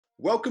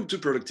Welcome to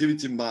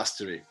Productivity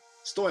Mastery.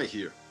 Stoy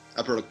here,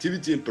 a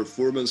productivity and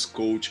performance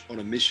coach on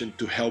a mission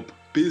to help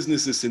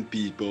businesses and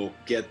people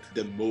get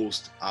the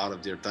most out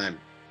of their time.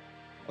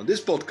 On this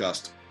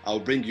podcast,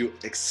 I'll bring you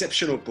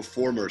exceptional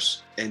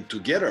performers and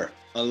together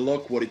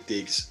unlock what it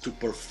takes to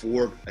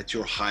perform at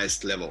your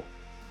highest level.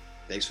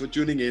 Thanks for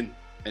tuning in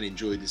and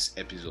enjoy this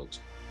episode.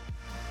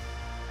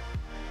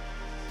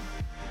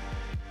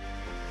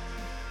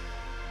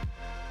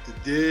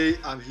 Today,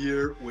 I'm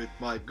here with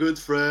my good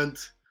friend,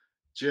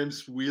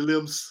 James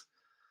Williams,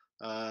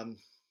 a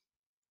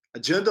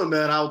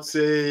gentleman, I would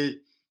say,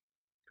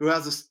 who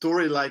has a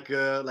story like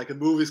a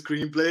movie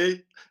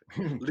screenplay,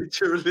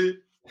 literally.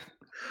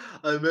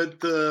 I met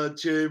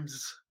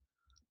James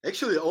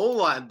actually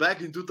online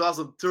back in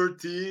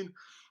 2013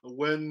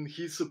 when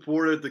he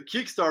supported the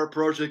Kickstarter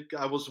project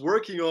I was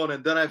working on,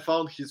 and then I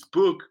found his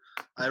book.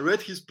 I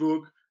read his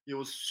book. It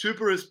was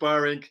super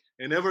inspiring,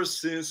 and ever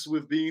since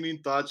we've been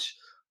in touch.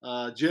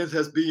 James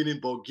has been in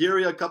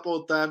Bulgaria a couple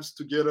of times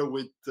together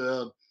with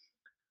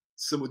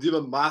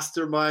Samudiva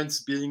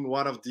Masterminds, being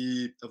one of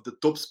the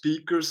top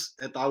speakers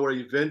at our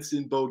events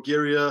in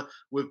Bulgaria.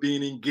 We've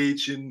been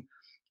engaged in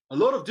a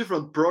lot of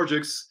different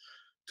projects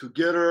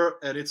together,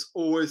 and it's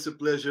always a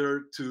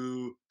pleasure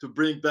to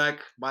bring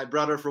back my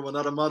brother from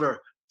another mother.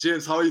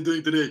 James, how are you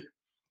doing today?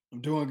 I'm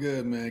doing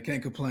good, man.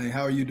 Can't complain.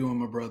 How are you doing,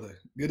 my brother?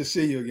 Good to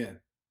see you again.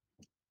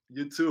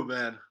 You too,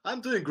 man.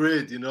 I'm doing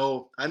great.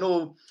 I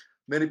know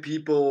many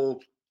people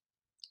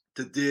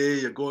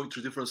today are going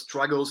through different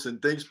struggles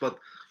and things, but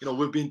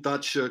we've been in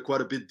touch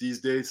quite a bit these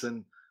days,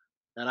 and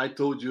I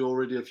told you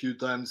already a few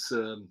times.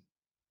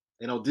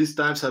 These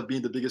times have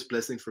been the biggest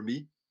blessing for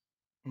me.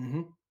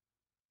 Mm-hmm.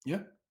 Yeah.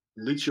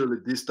 Literally,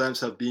 these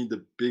times have been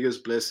the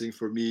biggest blessing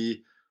for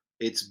me.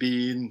 It's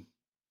been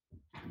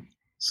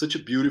such a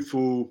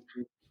beautiful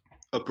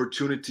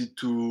opportunity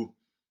to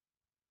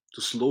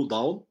slow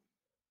down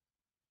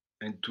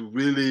and to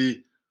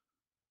really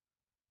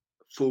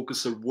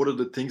focus on what are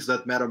the things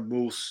that matter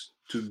most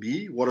to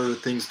me, what are the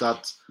things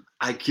that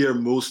I care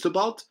most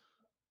about,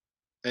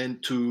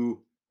 and to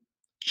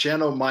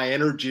channel my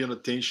energy and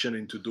attention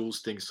into those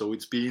things. So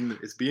it's been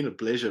a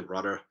pleasure,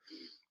 brother.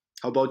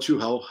 How about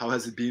you? How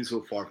has it been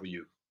so far for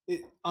you?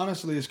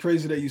 Honestly, it's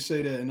crazy that you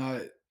say that, and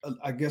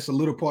I guess a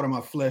little part of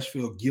my flesh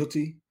feel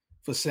guilty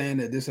for saying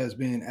that this has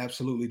been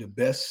absolutely the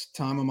best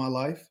time of my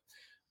life.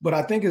 But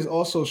I think it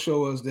also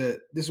shows us that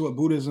this is what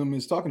Buddhism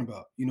is talking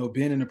about.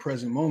 Being in the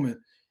present moment.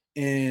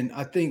 And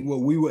I think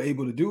what we were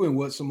able to do and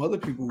what some other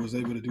people was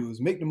able to do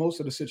is make the most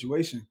of the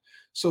situation.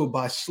 So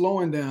by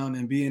slowing down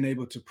and being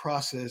able to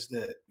process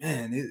that,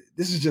 man,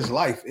 this is just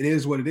life. It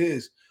is what it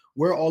is.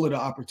 Where are all of the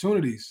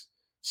opportunities?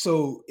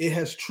 So it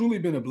has truly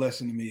been a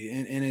blessing to me,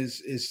 and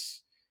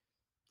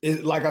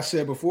like I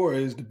said before,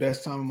 it is the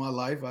best time of my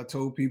life. I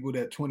told people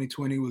that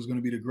 2020 was going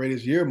to be the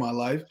greatest year of my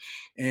life,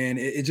 and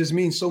it just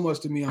means so much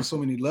to me on so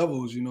many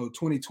levels.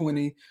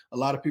 2020, a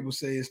lot of people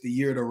say it's the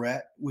year of the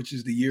rat, which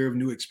is the year of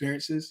new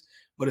experiences,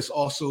 but it's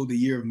also the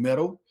year of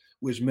metal,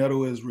 which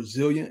metal is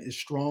resilient, is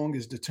strong,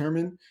 is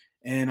determined.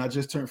 And I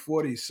just turned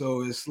 40,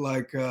 so it's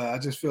like I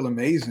just feel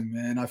amazing,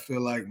 man. I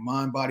feel like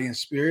mind, body, and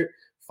spirit,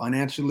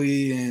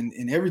 financially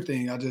and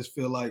everything. I just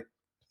feel like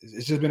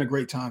it's just been a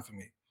great time for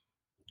me.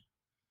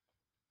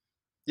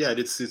 Yeah,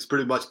 it's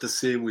pretty much the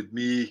same with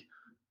me.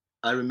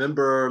 I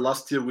remember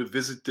last year we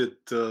visited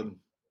the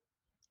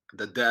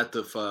death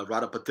of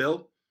Radha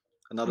Patel,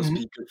 another Mm-hmm.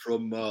 speaker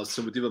from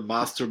Samudiva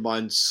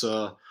Masterminds,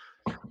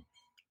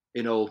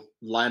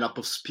 lineup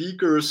of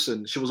speakers,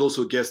 and she was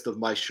also a guest of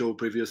my show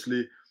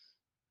previously.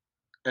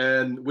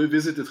 And we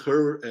visited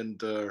her and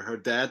her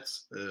dad,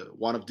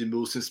 one of the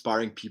most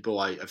inspiring people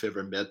I've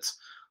ever met,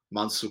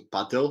 Mansukh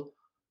Patel.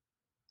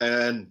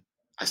 And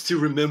I still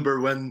remember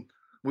when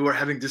we were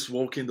having this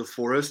walk in the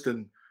forest,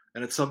 and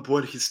at some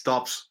point he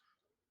stops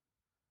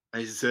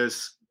and he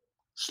says,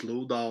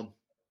 "Slow down,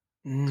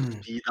 to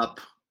Mm. speed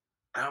up."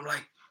 And I'm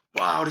like,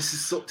 "Wow, this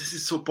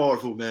is so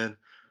powerful, man.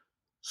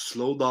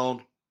 Slow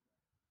down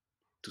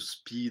to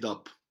speed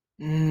up."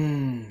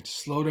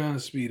 Slow down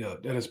and speed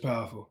up. That is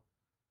powerful.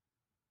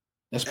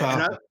 That's And I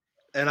powerful.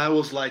 and I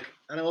was like,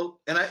 and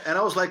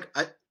I was like,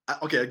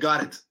 okay, I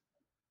got it.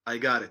 I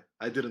got it.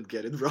 I didn't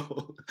get it,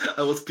 bro.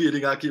 I was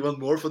speeding up even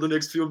more for the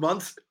next few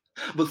months.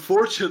 But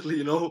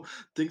fortunately,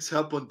 things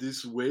happen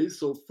this way.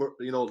 So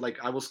like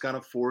I was kind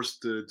of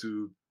forced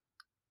to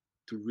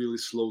really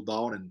slow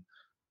down,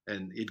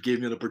 and it gave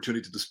me an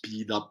opportunity to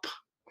speed up.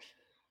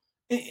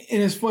 And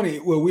it's funny.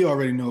 Well, we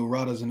already know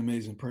Rada's an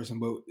amazing person,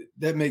 but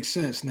that makes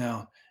sense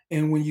now.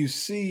 And when you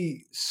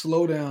see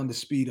slow down to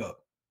speed up,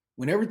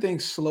 when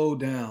everything's slowed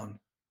down,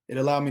 it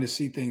allowed me to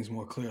see things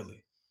more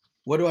clearly.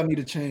 What do I need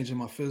to change in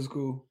my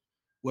physical?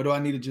 What do I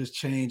need to just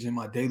change in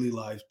my daily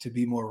life to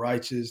be more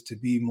righteous, to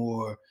be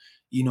more,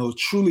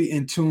 truly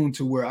in tune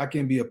to where I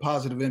can be a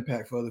positive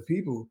impact for other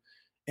people?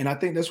 And I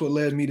think that's what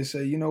led me to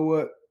say, you know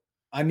what?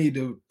 I need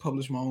to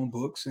publish my own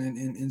books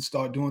and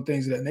start doing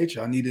things of that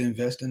nature. I need to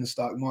invest in the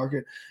stock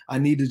market. I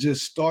need to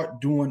just start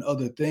doing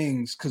other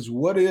things. Because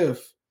what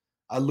if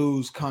I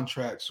lose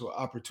contracts or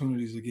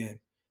opportunities again?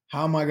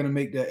 how am I going to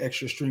make that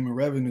extra stream of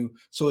revenue?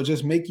 So it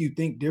just make you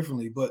think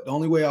differently. But the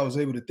only way I was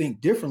able to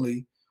think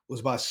differently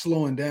was by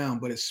slowing down,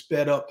 but it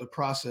sped up the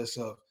process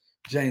of,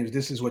 James,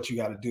 this is what you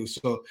got to do.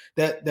 So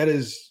that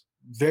is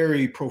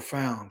very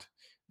profound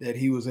that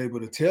he was able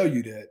to tell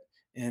you that.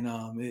 And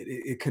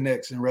it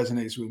connects and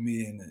resonates with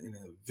me in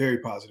a very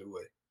positive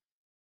way.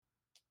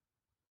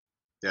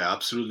 Yeah,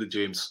 absolutely,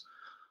 James.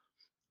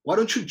 Why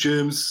don't you,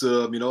 James,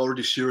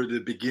 already share the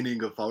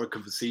beginning of our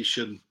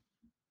conversation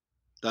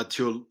that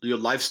your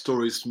life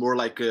story is more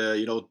like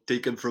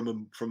taken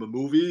from a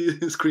movie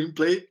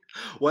screenplay.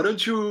 Why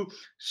don't you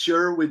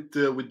share with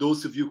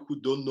those of you who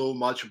don't know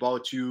much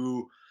about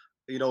you,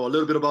 a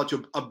little bit about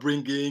your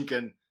upbringing,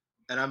 and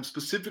I'm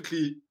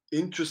specifically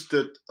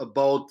interested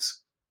about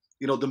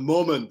the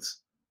moment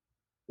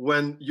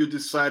when you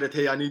decided,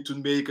 hey, I need to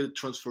make a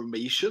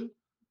transformation,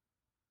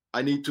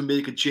 I need to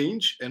make a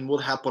change, and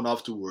what happened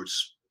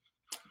afterwards?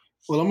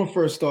 Well, I'm gonna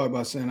first start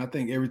by saying I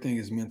think everything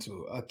is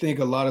mental. I think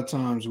a lot of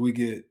times we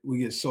get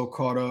so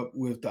caught up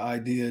with the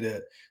idea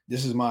that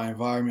this is my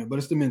environment, but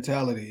it's the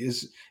mentality.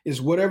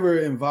 It's whatever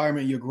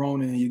environment you're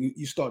grown in,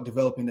 you start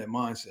developing that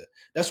mindset.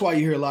 That's why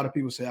you hear a lot of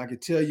people say, I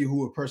could tell you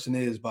who a person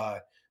is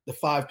by the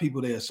 5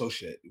 people they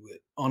associate with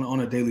on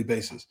a daily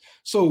basis.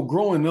 So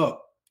growing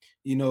up,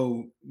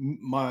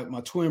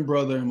 my twin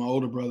brother and my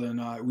older brother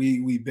and I,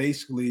 we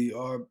basically,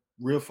 our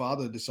real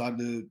father decided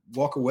to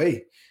walk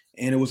away,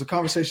 and it was a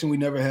conversation we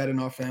never had in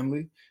our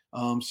family.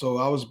 So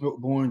I was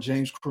born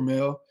James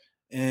Cromell,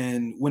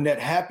 and when that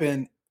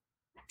happened,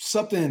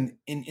 something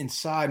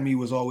inside me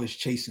was always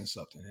chasing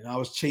something, and I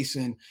was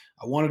chasing.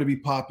 I wanted to be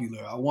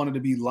popular. I wanted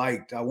to be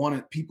liked. I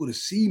wanted people to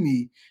see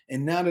me.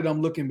 And now that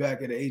I'm looking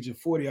back at the age of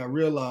 40, I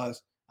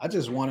realized I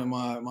just wanted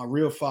my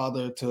real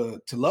father to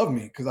love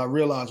me, because I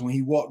realized when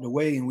he walked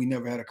away and we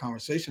never had a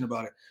conversation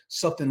about it,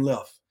 something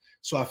left.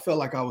 So I felt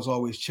like I was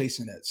always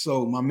chasing that.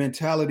 So my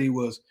mentality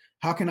was,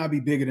 how can I be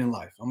bigger than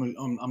life?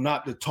 I'm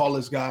not the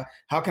tallest guy.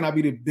 How can I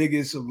be the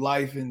biggest of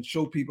life and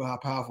show people how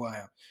powerful I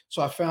am?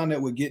 So I found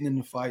that with getting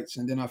into fights,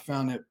 and then I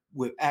found that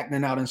with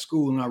acting out in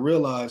school, and I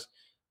realized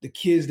the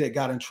kids that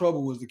got in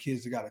trouble was the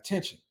kids that got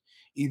attention.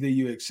 Either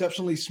you're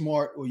exceptionally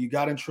smart, or you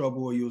got in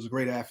trouble, or you was a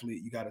great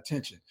athlete, you got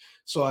attention.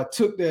 So I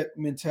took that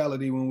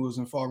mentality when we was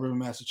in Fall River,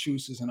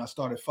 Massachusetts, and I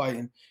started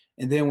fighting.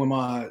 And then when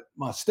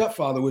my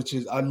stepfather, which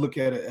is, I look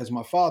at it as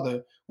my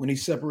father, when he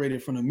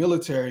separated from the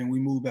military and we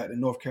moved back to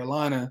North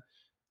Carolina,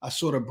 I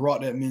sort of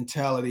brought that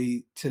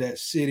mentality to that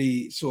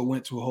city. So it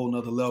went to a whole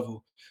nother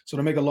level. So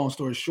to make a long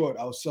story short,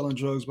 I was selling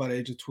drugs by the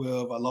age of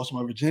 12. I lost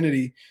my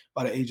virginity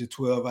by the age of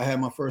 12. I had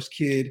my first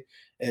kid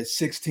at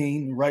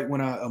 16, right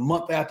when a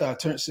month after I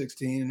turned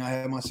 16, and I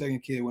had my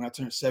second kid when I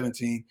turned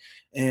 17.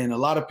 And a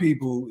lot of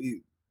people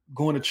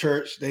going to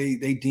church, they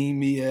deem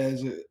me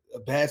as a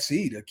bad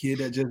seed, a kid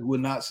that just would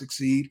not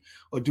succeed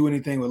or do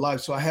anything with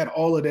life. So I had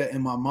all of that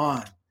in my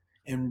mind,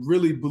 and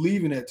really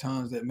believing at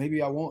times that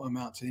maybe I won't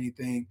amount to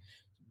anything.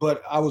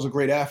 But I was a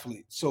great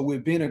athlete. So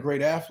with being a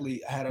great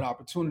athlete, I had an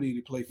opportunity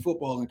to play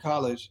football in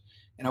college.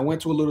 And I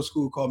went to a little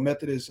school called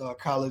Methodist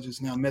College.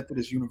 It's now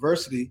Methodist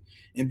University.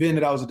 And being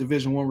that I was a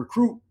Division I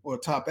recruit, or a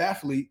top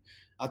athlete,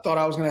 I thought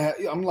I was going to have,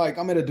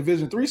 I'm at a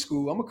Division III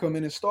school. I'm going to come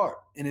in and start.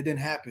 And it didn't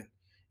happen.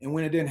 And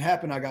when it didn't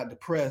happen, I got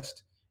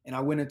depressed. And I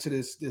went into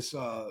this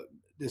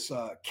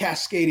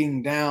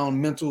cascading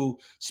down mental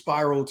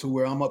spiral to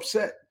where I'm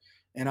upset.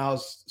 And I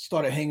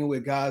started hanging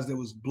with guys that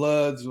was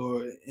Bloods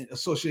or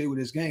associated with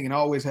this gang, and I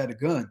always had a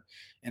gun.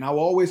 And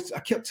I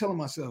kept telling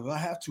myself, if I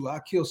have to,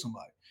 I'll kill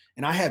somebody.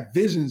 And I had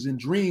visions and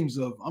dreams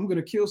of, I'm going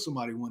to kill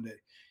somebody one day.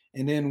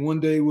 And then one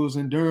day we was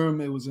in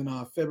Durham. It was in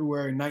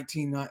February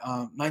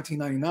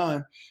 1999.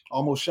 I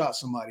almost shot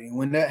somebody. And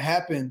when that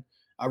happened,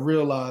 I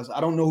realized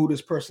I don't know who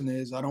this person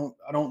is. I don't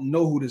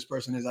know who this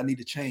person is. I need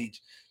to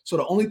change. So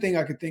the only thing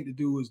I could think to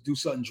do was do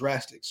something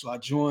drastic. So I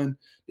joined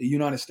the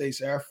United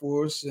States Air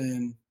Force,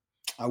 and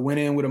I went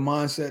in with a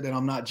mindset that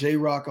I'm not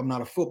J-Rock. I'm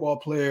not a football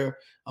player.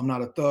 I'm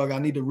not a thug. I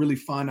need to really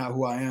find out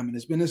who I am. And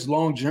it's been this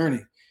long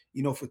journey,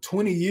 for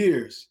 20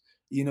 years,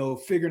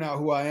 figuring out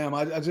who I am.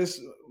 I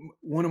just,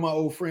 one of my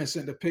old friends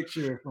sent a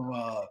picture from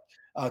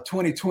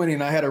 2020,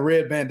 and I had a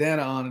red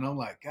bandana on, and I'm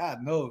like,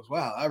 God knows,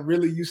 wow, I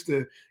really used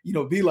to,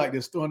 be like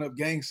this, throwing up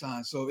gang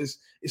signs. So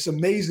it's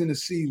amazing to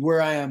see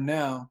where I am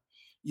now,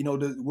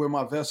 where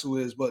my vessel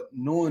is, but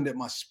knowing that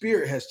my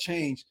spirit has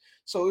changed.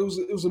 So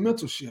it was a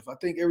mental shift. I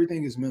think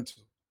everything is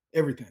mental.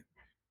 Everything.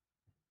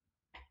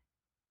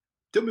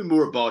 Tell me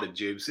more about it,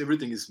 James.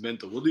 Everything is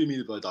mental. What do you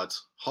mean by that?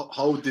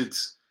 How did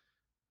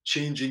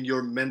changing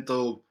your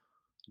mental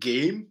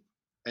game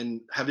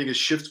and having a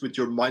shift with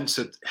your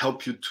mindset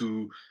help you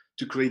to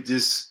create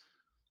this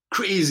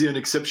crazy and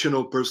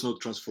exceptional personal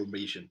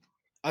transformation?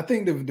 I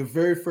think the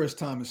very first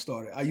time it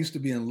started, I used to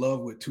be in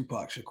love with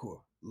Tupac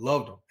Shakur.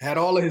 Loved him. Had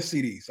all of his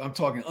CDs. I'm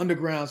talking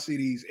underground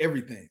CDs,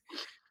 everything.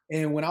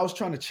 And when I was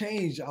trying to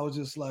change, I was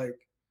just like,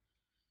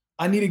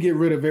 I need to get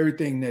rid of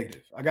everything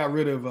negative. I got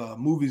rid of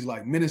movies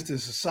like Menace to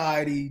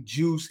Society,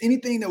 Juice,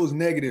 anything that was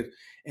negative,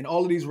 and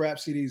all of these rap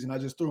CDs, and I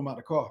just threw them out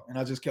the car, and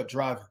I just kept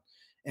driving.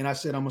 And I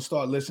said, I'm gonna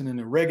start listening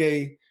to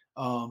reggae.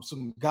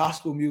 some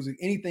gospel music,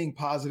 anything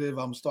positive.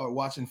 I'm gonna start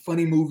watching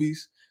funny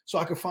movies so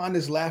I can find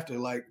this laughter.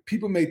 Like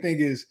people may think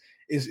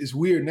is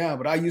weird now,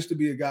 but I used to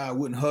be a guy I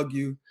wouldn't hug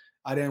you.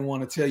 I didn't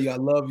want to tell you I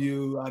love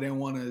you. I didn't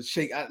want to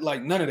shake,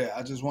 like none of that.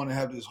 I just want to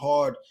have this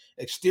hard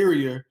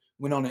exterior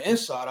when on the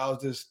inside I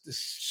was this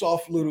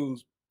soft little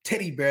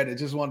teddy bear that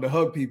just wanted to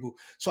hug people.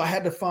 So I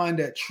had to find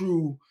that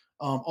true,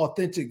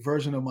 authentic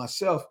version of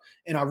myself.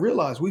 And I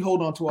realized we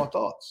hold on to our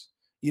thoughts.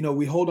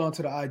 We hold on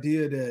to the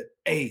idea that,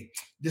 hey,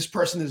 this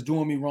person is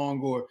doing me wrong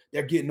or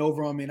they're getting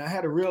over on me. And I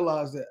had to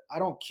realize that I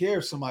don't care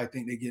if somebody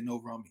think they're getting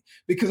over on me,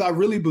 because I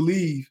really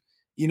believe,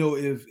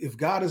 if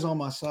God is on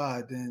my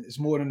side, then it's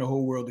more than the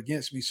whole world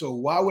against me. So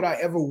why would I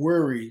ever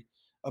worry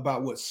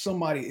about what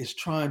somebody is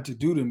trying to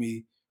do to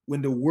me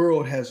when the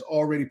world has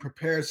already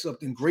prepared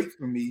something great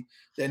for me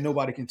that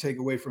nobody can take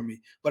away from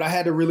me? But I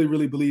had to really,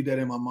 really believe that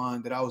in my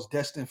mind, that I was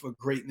destined for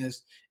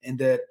greatness and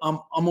that I'm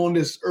on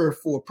this earth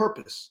for a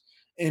purpose.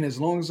 And as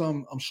long as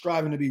I'm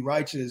striving to be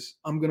righteous,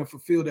 I'm going to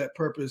fulfill that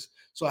purpose.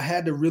 So I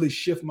had to really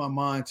shift my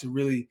mind to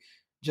really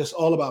just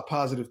all about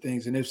positive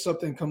things. And if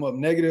something come up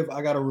negative,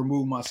 I got to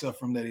remove myself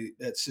from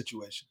that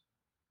situation.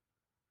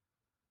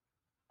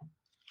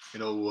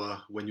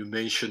 When you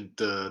mentioned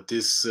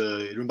this,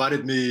 it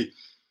reminded me.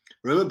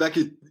 Remember back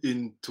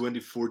in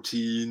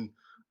 2014,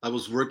 I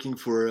was working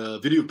for a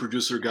video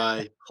producer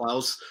guy,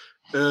 Klaus,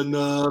 and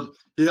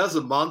he has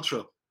a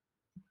mantra.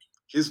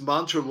 His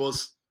mantra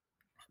was,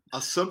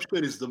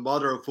 "Assumption is the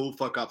mother of all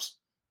fuck ups."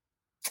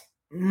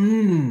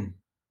 Mm.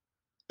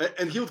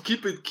 And he would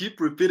keep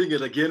repeating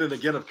it again and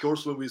again. Of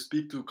course, when we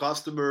speak to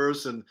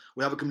customers and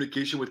we have a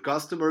communication with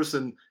customers,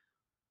 and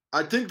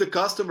I think the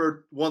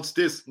customer wants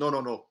this.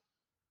 No.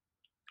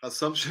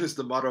 Assumption is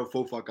the mother of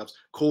all fuck ups.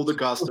 Call the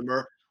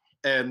customer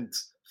and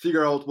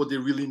figure out what they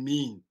really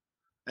mean.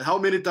 And how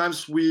many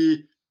times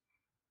we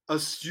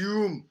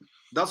assume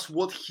that's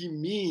what he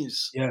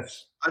means.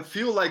 Yes. I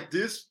feel like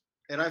this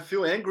and I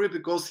feel angry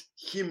because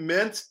he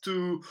meant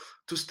to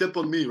step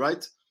on me,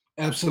 right?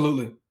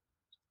 Absolutely.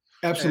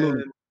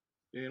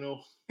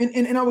 And,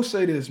 And I would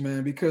say this,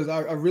 man, because I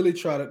really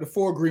try to, the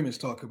 4 agreements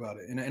talk about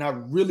it. And I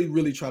really,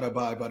 really try to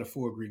abide by the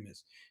 4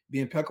 agreements. Be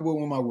impeccable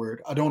with my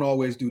word. I don't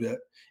always do that.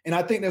 And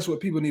I think that's what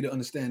people need to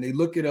understand. They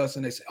look at us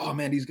and they say, oh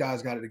man, these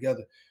guys got it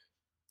together.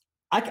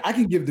 I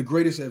can give the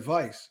greatest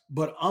advice,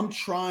 but I'm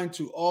trying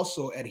to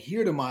also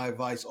adhere to my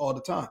advice all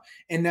the time.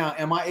 And now,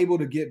 am I able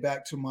to get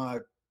back to my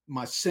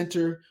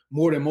center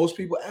more than most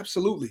people?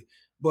 Absolutely.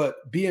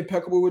 But be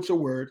impeccable with your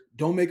word.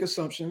 Don't make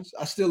assumptions.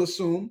 I still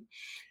assume.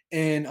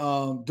 And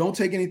don't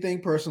take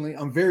anything personally.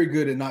 I'm very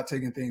good at not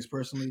taking things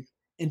personally.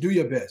 And do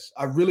your best.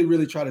 I really,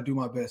 really try to do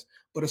my best.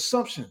 But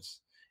assumptions,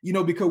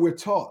 because we're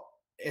taught,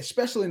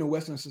 especially in a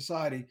Western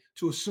society,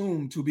 to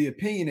assume, to be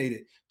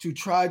opinionated, to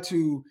try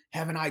to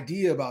have an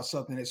idea about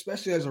something,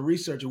 especially as a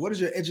researcher. What is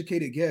your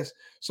educated guess?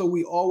 So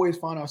we always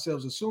find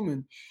ourselves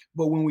assuming.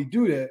 But when we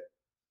do that,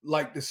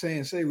 like the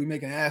saying say, we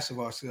make an ass of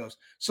ourselves.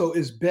 So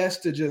it's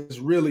best to just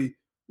really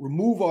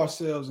remove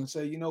ourselves and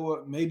say, you know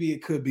what, maybe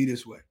it could be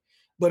this way.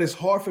 But it's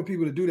hard for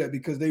people to do that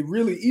because they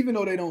really, even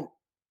though they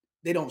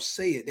don't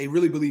say it, they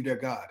really believe they're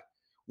God.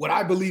 What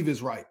I believe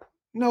is right.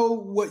 No,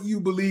 what you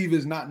believe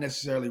is not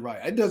necessarily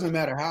right. It doesn't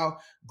matter how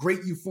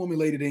great you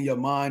formulate it in your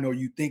mind or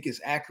you think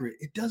it's accurate.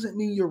 It doesn't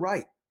mean you're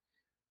right.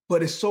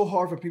 But it's so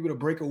hard for people to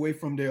break away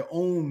from their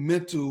own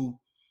mental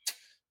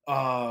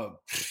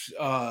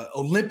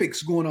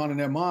Olympics going on in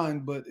their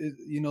mind. But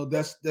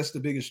that's the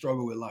biggest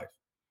struggle with life.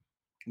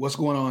 What's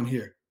going on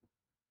here?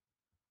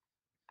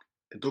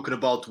 And talking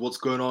about what's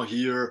going on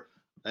here,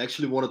 I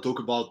actually want to talk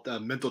about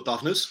mental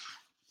toughness.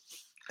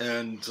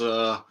 And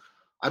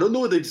I don't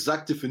know the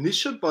exact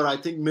definition, but I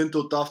think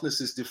mental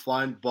toughness is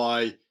defined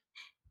by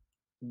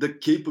the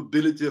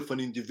capability of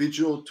an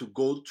individual to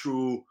go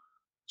through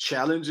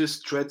challenges,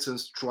 threats, and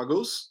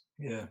struggles.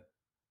 Yeah.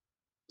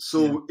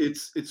 So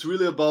it's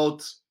really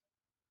about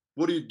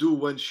what do you do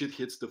when shit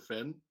hits the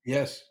fan?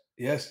 Yes.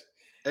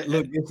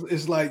 Look,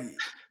 it's like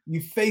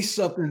you face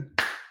something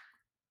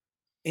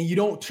and you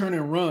don't turn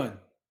and run.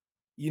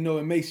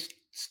 It may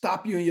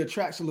stop you in your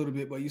tracks a little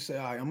bit, but you say,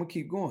 all right, I'm going to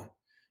keep going.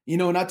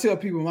 And I tell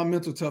people my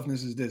mental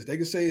toughness is this. They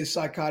can say it's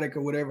psychotic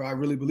or whatever. I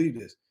really believe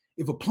this.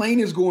 If a plane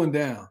is going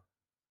down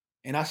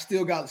and I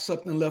still got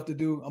something left to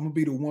do, I'm going to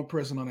be the one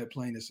person on that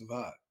plane that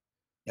survived.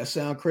 That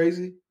sounds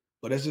crazy,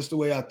 but that's just the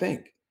way I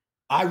think.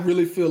 I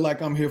really feel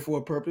like I'm here for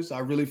a purpose. I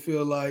really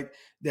feel like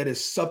that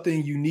is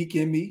something unique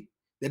in me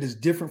that is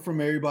different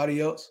from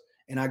everybody else.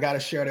 And I got to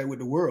share that with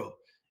the world.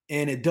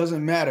 And it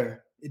doesn't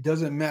matter. It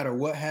doesn't matter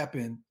what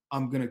happened.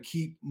 I'm going to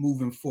keep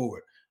moving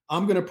forward.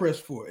 I'm going to press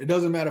forward. It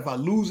doesn't matter if I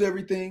lose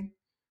everything.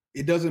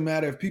 It doesn't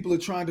matter if people are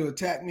trying to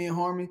attack me and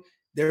harm me.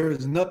 There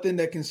is nothing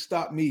that can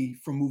stop me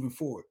from moving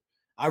forward.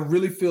 I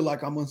really feel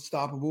like I'm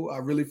unstoppable. I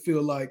really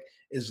feel like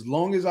as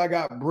long as I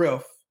got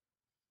breath,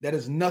 that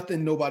is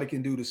nothing nobody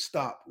can do to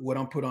stop what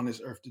I'm put on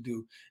this earth to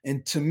do.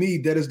 And to me,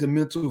 that is the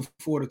mental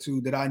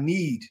fortitude that I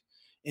need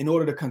in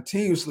order to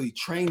continuously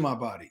train my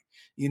body.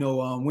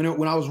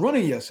 When I was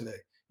running yesterday,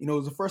 It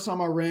was the first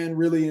time I ran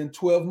really in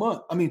 12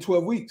 months. I mean,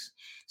 12 weeks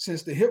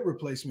since the hip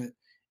replacement,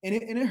 and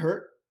it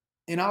hurt.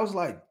 And I was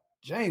like,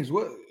 James,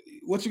 what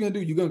you gonna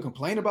do? You gonna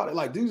complain about it?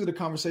 Like these are the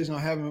conversations I'm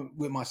having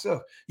with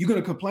myself. You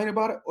gonna complain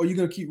about it, or you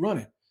gonna keep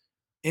running?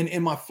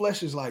 And my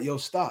flesh is like, yo,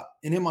 stop.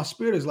 And then my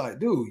spirit is like,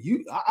 dude,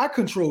 I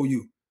control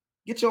you.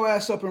 Get your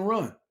ass up and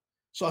run.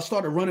 So I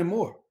started running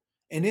more.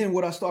 And then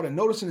what I started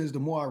noticing is the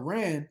more I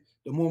ran,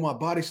 the more my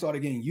body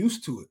started getting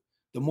used to it.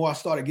 The more I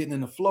started getting in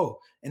the flow.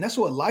 And that's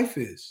what life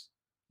is.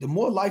 The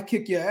more life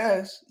kick your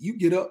ass, you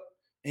get up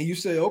and you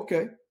say,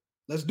 okay,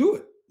 let's do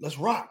it. Let's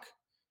rock.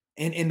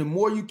 And the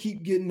more you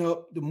keep getting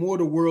up, the more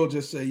the world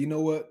just say, you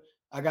know what?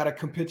 I got to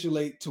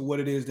capitulate to what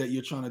it is that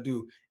you're trying to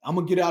do. I'm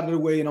going to get out of the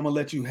way and I'm going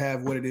to let you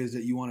have what it is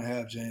that you want to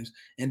have, James.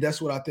 And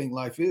that's what I think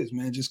life is,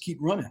 man. Just keep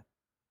running.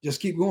 Just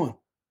keep going.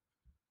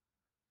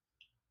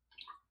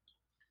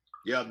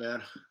 Yeah,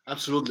 man.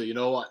 Absolutely.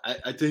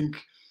 I think,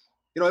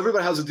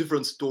 everybody has a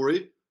different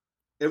story.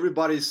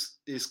 Everybody's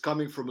is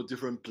coming from a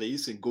different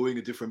place and going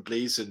a different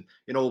place. And,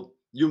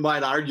 you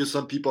might argue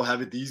some people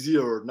have it easy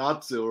or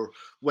not or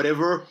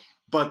whatever.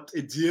 But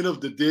at the end of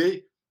the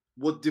day,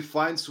 what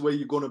defines where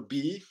you're going to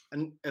be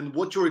and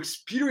what your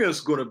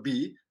experience going to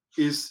be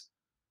is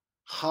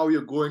how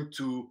you're going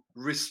to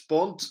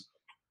respond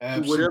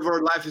to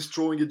whatever life is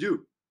throwing at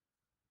you.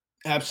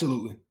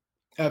 Absolutely.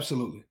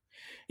 Absolutely.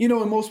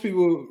 And most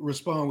people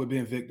respond with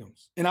being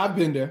victims. And I've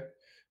been there,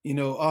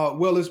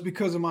 well, it's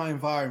because of my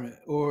environment,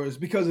 or it's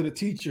because of the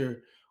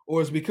teacher,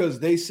 or it's because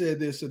they said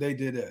this or they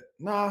did that.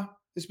 Nah,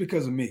 it's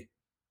because of me.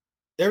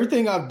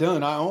 Everything I've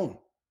done, I own.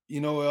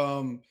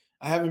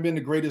 I haven't been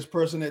the greatest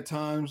person at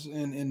times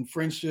in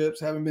friendships,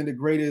 haven't been the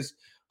greatest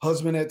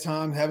husband at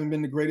times, haven't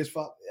been the greatest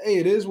father. Hey,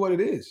 it is what it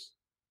is.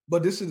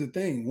 But this is the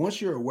thing. Once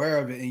you're aware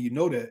of it and you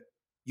know that,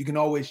 you can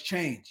always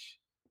change.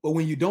 But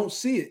when you don't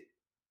see it,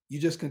 you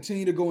just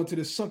continue to go into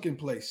this sunken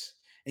place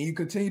and you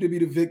continue to be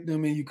the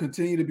victim and you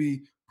continue to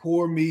be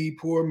poor me,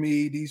 poor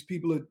me. These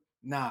people are,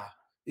 nah,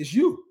 it's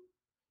you.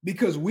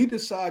 Because we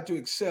decide to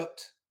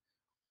accept,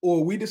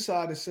 or we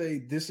decide to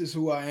say, this is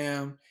who I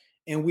am.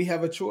 And we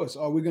have a choice.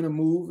 Are we going to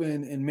move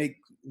and make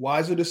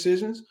wiser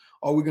decisions?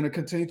 Are we going to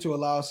continue to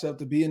allow ourselves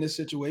to be in this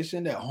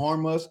situation that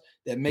harm us,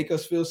 that make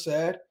us feel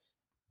sad?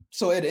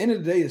 So at the end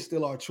of the day, it's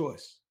still our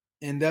choice.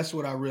 And that's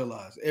what I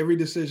realize. Every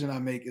decision I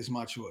make is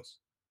my choice.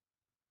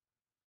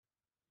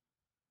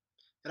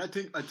 And I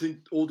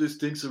think all these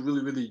things are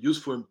really, really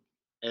useful.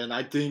 And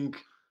I think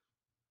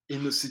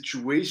in the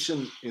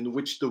situation in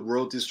which the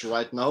world is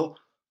right now,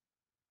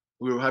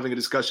 we were having a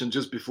discussion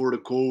just before the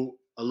call.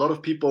 A lot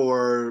of people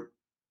are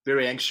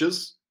very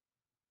anxious,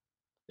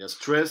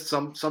 stressed.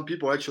 Some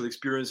people are actually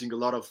experiencing a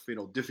lot of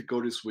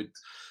difficulties with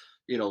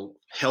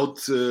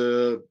health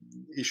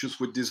issues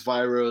with this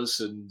virus,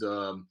 and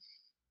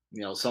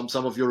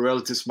some of your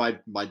relatives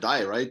might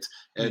die, right?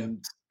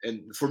 And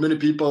for many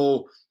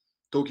people,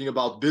 talking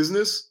about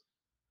business,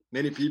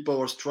 many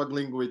people are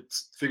struggling with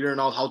figuring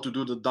out how to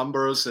do the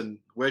numbers and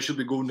where should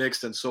we go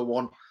next and so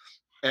on.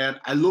 And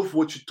I love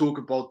what you talk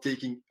about,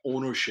 taking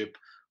ownership.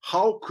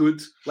 How could,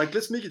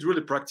 let's make it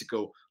really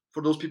practical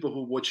for those people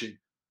who are watching.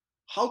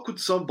 How could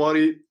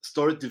somebody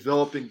start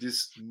developing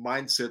this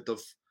mindset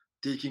of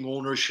taking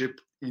ownership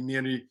in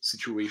any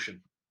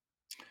situation?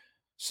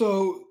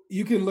 So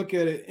you can look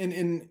at it,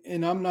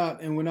 and I'm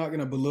not, and we're not going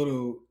to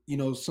belittle.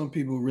 Some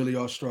people really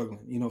are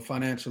struggling.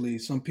 Financially.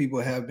 Some people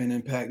have been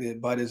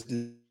impacted by this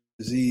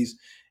disease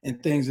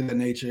and things of that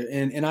nature.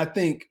 And I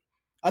think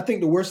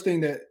the worst thing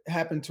that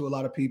happened to a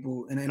lot of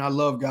people, and I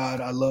love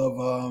God, I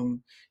love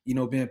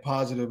being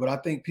positive, but I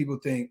think people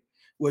think,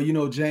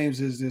 well,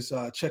 James is this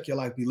check your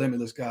life, be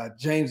limitless God.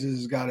 James is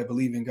this guy that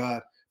believe in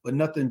God, but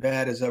nothing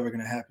bad is ever going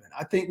to happen.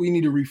 I think we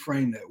need to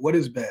reframe that. What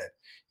is bad?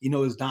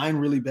 Is dying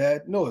really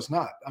bad? No, it's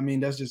not. I mean,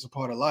 that's just a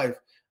part of life.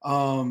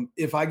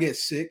 If I get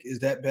sick, is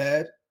that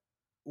bad?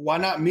 Why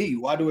not me?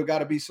 Why do it got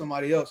to be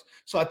somebody else?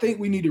 So I think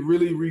we need to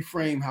really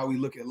reframe how we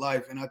look at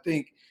life. And I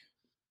think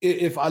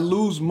if I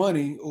lose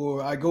money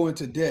or I go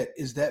into debt,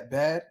 is that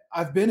bad?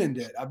 I've been in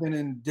debt. I've been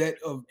in debt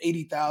of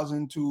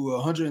 $80,000 to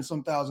 $100 and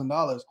some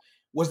 $1,000s.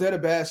 Was that a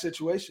bad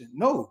situation?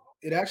 No,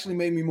 it actually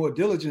made me more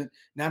diligent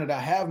now that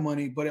I have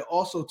money, but it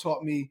also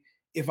taught me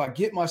if I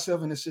get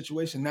myself in a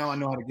situation, now I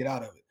know how to get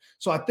out of it.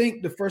 So I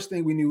think the first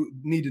thing we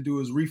need to do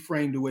is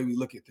reframe the way we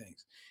look at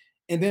things.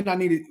 And then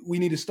we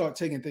need to start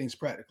taking things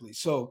practically.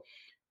 So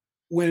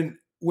when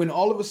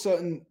all of a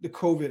sudden the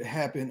COVID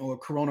happened or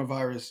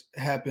coronavirus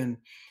happened,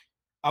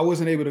 I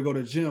wasn't able to go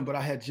to the gym, but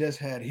I had just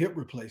had hip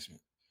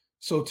replacement.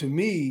 So to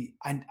me,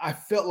 I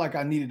felt like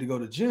I needed to go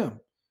to the gym.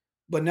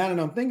 But now that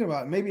I'm thinking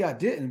about it, maybe I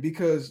didn't,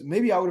 because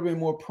maybe I would have been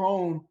more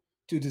prone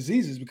to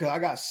diseases because I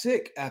got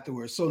sick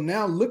afterwards. So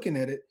now looking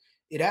at it,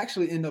 it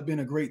actually ended up being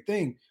a great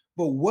thing.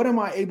 But what am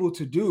I able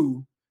to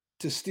do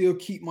to still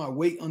keep my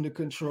weight under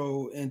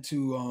control and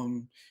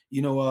to,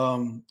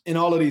 and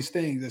all of these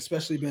things,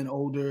 especially being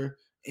older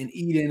and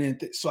eating.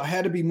 So I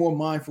had to be more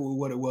mindful of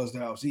what it was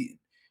that I was eating.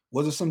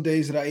 Was it some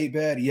days that I ate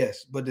bad?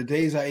 Yes. But the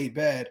days I ate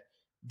bad,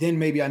 then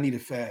maybe I need to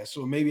fast.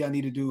 So maybe I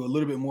need to do a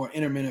little bit more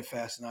intermittent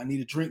fasting. I need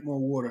to drink more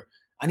water.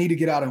 I need to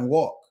get out and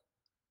walk.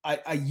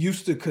 I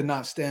used to could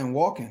not stand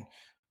walking.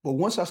 But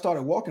once I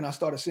started walking, I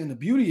started seeing the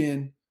beauty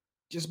in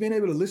just being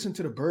able to listen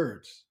to the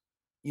birds,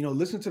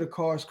 listen to the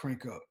cars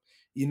crank up,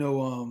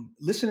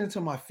 listening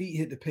to my feet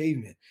hit the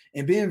pavement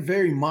and being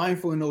very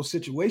mindful in those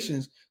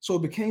situations. So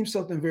it became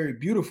something very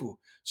beautiful.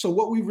 So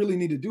what we really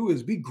need to do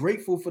is be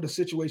grateful for the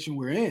situation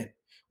we're in.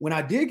 When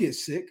I did get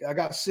sick, I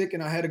got sick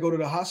and I had to go to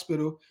the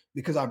hospital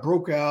because I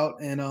broke out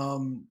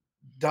and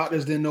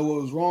doctors didn't know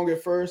what was wrong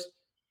at first.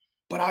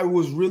 But I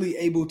was really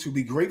able to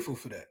be grateful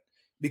for that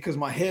because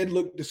my head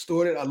looked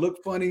distorted. I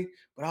looked funny,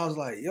 but I was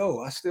like, yo,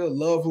 I still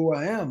love who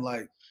I am.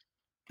 Like,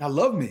 I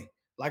love me.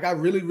 Like, I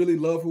really, really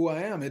love who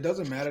I am. It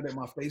doesn't matter that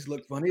my face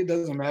looked funny. It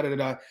doesn't matter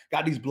that I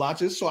got these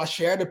blotches. So I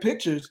shared the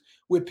pictures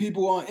with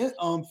people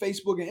on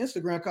Facebook and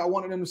Instagram because I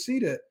wanted them to see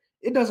that.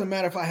 It doesn't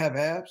matter if I have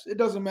abs. It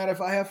doesn't matter if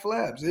I have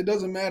flabs. It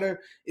doesn't matter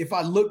if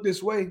I look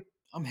this way.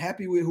 I'm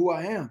happy with who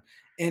I am.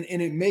 And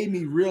it made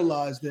me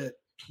realize that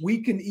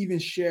we can even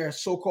share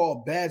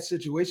so-called bad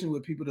situations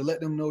with people to let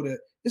them know that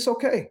it's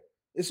okay.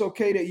 It's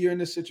okay that you're in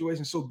this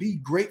situation. So be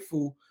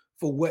grateful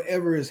for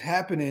whatever is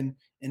happening.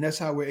 And that's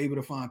how we're able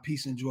to find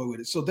peace and joy with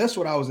it. So that's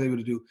what I was able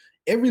to do.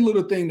 Every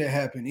little thing that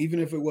happened, even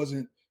if it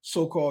wasn't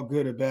so-called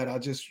good or bad, I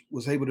just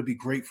was able to be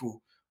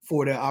grateful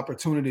for that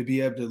opportunity to be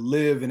able to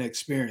live and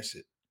experience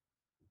it.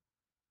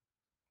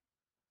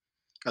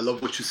 I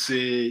love what you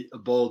say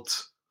about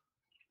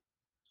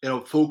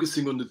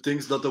focusing on the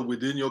things that are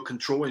within your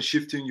control and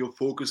shifting your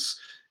focus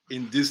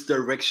in this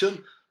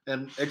direction.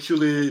 And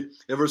actually,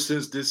 ever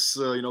since this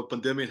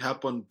pandemic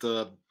happened,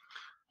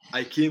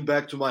 I came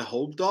back to my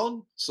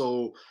hometown.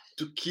 So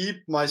to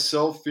keep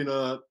myself in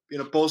a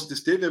positive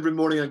state, every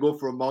morning I go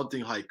for a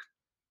mountain hike,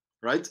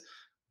 right?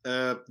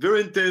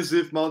 Very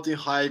intensive mountain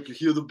hike. You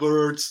hear the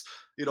birds.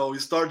 You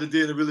start the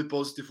day in a really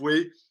positive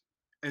way.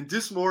 And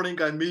this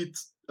morning I meet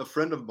a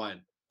friend of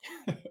mine.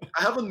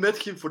 I haven't met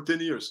him for 10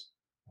 years.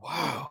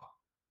 Wow.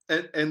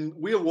 And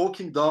we are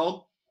walking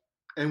down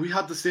and we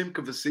had the same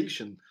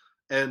conversation.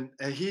 And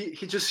he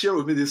just shared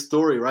with me this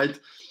story, right?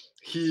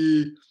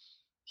 He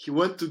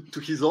went to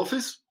his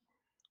office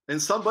and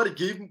somebody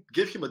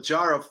gave him a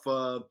jar of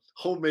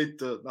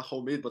homemade, not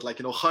homemade, but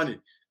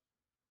honey.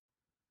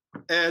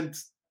 And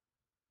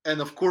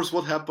of course,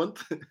 what happened?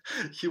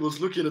 He was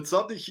looking at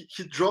something.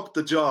 He dropped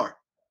the jar.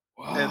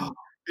 Wow.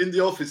 And in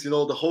the office, the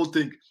whole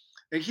thing.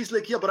 And he's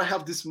like, yeah, but I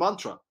have this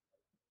mantra.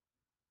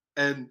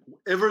 And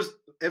every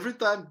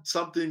time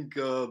something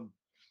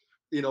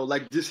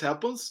like this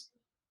happens,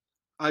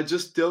 I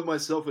just tell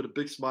myself with a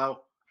big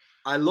smile,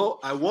 I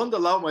won't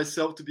allow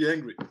myself to be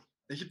angry.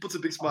 And he puts a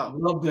big smile.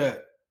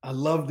 I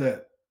love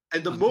that.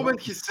 And the moment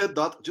he said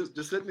that,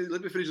 just let me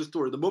finish the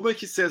story. The moment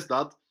he says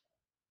that,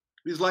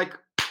 he's like,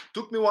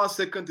 took me 1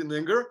 second in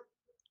anger.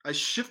 I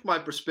shift my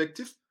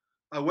perspective.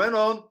 I went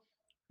on.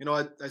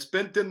 I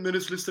spent 10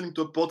 minutes listening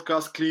to a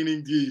podcast,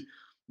 cleaning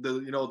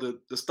the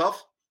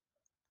stuff.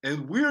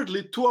 And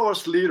weirdly, 2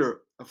 hours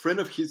later, a friend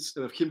of him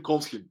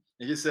calls him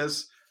and he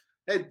says,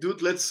 "Hey,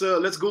 dude, let's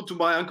go to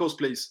my uncle's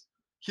place.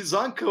 His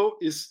uncle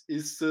is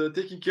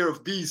taking care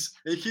of bees,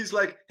 and he's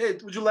like, hey,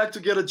 would you like to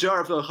get a jar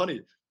of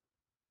honey?"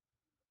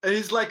 And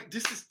he's like,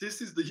 "This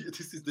is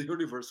the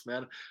universe,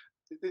 man.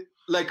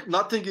 Like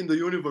nothing in the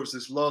universe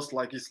is lost.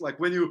 Like it's like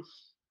when you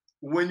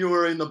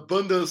are in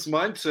abundance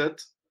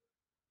mindset,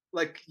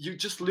 like you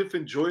just live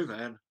in joy,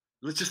 man.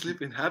 Let's just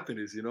live in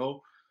happiness,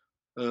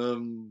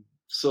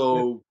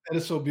 So that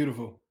is so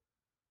beautiful.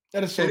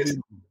 That is so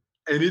beautiful.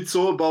 And it's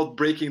all about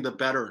breaking the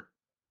pattern.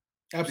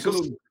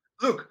 Absolutely. Because,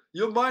 look,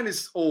 your mind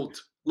is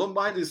old. Your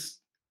mind is,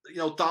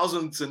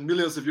 thousands and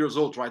millions of years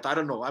old, right? I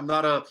don't know. I'm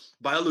not a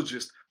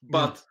biologist,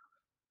 but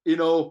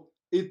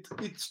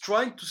it's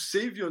trying to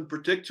save you and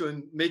protect you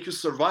and make you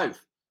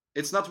survive.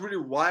 It's not really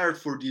wired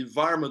for the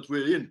environment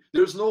we're in.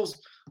 There's no,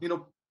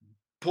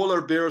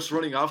 polar bears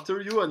running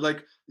after you and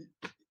like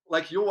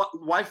your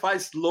Wi-Fi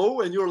is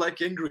low and you're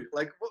like angry.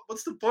 Like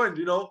what's the point?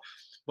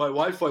 My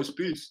Wi-Fi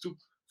speed is too,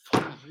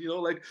 come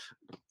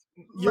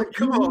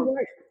on.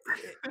 Right.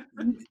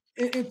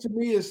 And to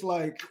me, it's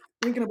like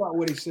thinking about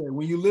what he said.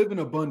 When you live in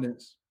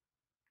abundance,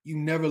 you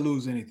never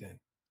lose anything.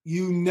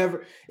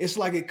 It's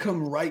like it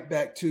comes right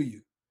back to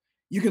you.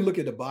 You can look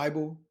at the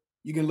Bible,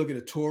 you can look at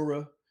the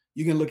Torah,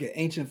 you can look at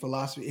ancient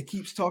philosophy. It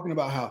keeps talking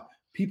about how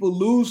people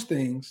lose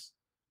things,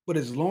 but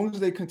as long as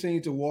they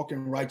continue to walk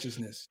in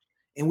righteousness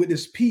and with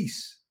this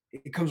peace,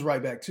 it comes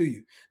right back to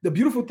you. The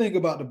beautiful thing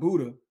about the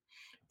Buddha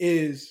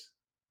is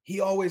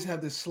he always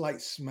had this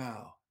slight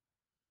smile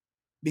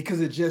because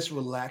it just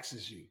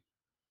relaxes you.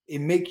 It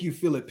makes you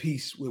feel at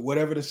peace with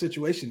whatever the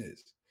situation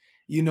is,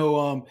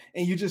 and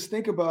you just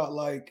think about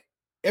like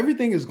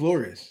everything is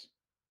glorious.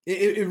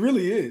 It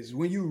really is.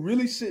 When you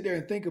really sit there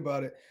and think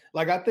about it,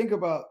 like I think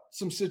about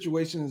some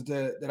situations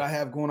that I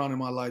have going on in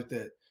my life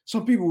that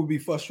some people would be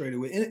frustrated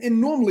with. And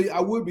normally I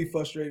would be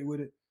frustrated with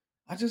it.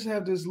 I just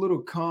have this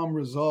little calm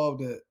resolve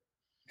that,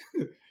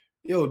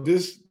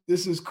 this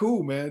is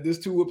cool, man. This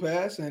too will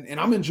pass. And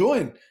I'm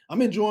enjoying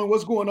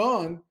what's going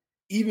on,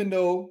 even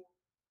though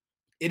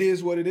it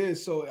is what it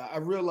is. So I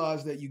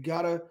realized that you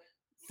gotta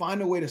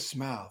find a way to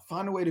smile,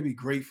 find a way to be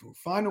grateful,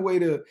 find a way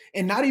to,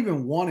 and not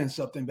even wanting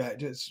something back,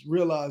 just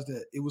realize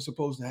that it was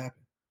supposed to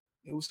happen.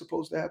 It was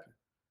supposed to happen.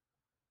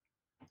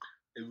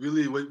 It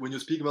really, when you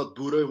speak about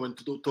Buddha, when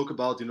to talk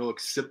about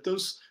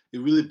acceptance, it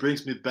really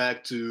brings me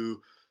back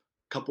to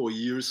a couple of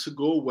years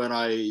ago when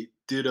I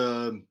did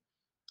a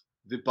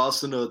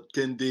Vipassana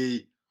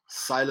 10-day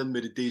silent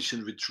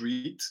meditation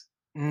retreat,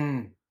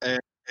 Mm,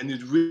 and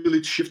it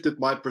really shifted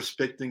my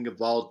perspective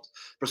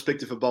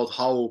about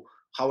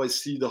how I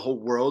see the whole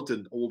world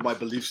and all my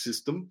belief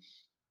system.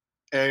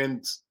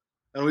 And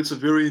I know it's a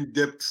very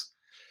in-depth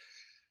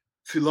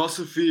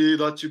philosophy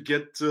that you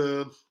get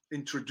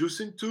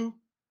introducing to,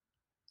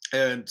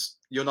 and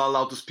you're not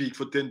allowed to speak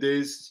for 10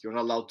 days. You're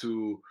not allowed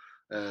to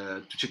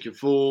check your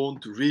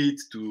phone, to read,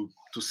 to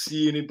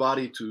see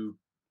anybody, to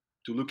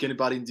look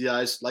anybody in the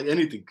eyes, like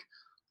anything.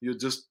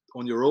 You're just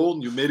on your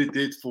own. You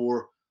meditate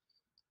for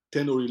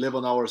 10 or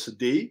 11 hours a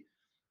day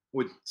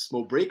with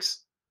small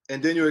breaks,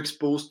 and then you're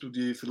exposed to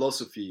the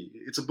philosophy.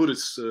 It's a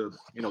Buddhist I'm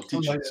like,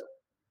 teachings.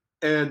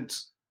 And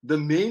the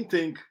main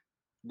thing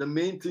the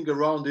main thing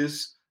around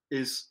this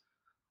is,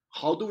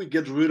 how do we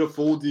get rid of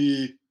all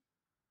the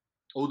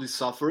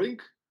suffering?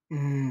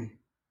 mm,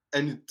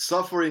 And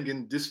suffering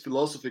in this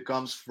philosophy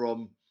comes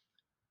from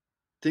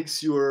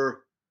things you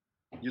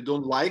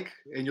don't like,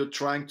 and you're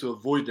trying to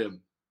avoid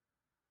them,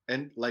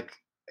 and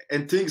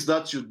things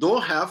that you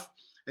don't have,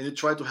 and you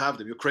try to have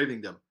them, you're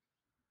craving them.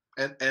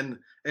 And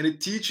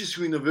it teaches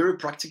you in a very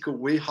practical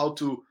way how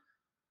to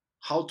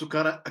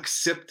kind of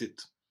accept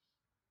it,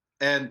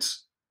 and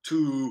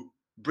to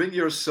bring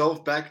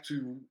yourself back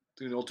to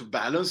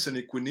balance and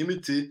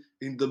equanimity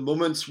in the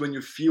moments when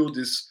you feel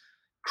these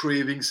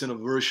cravings and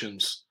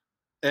aversions.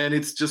 And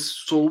it's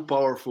just so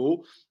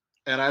powerful.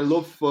 And I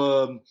love,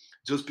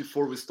 just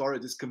before we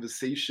started this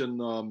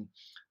conversation,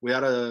 we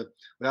had a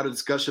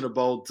discussion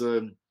about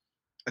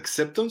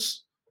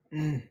acceptance,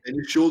 mm. and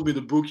you showed me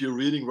the book you're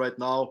reading right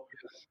now.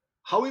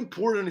 How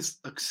important is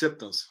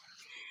acceptance?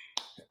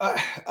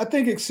 I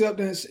think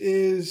acceptance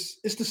is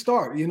it's the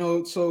start,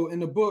 So in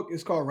the book,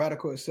 it's called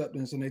Radical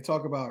Acceptance, and they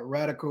talk about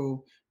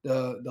radical.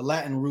 The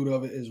Latin root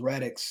of it is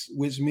radix,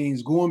 which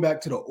means going back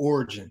to the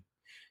origin.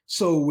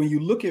 So when you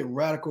look at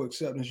radical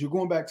acceptance, you're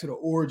going back to the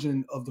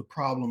origin of the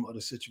problem of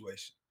the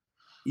situation.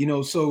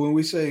 So when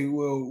we say,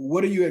 well,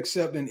 what are you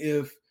accepting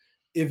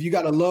if you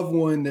got a loved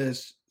one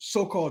that's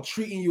so-called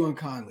treating you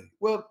unkindly?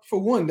 Well, for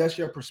one, that's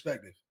your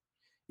perspective.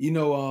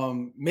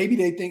 Maybe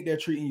they think they're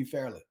treating you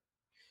fairly.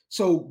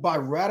 So by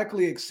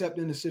radically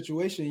accepting the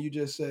situation, you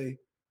just say,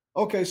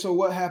 okay, so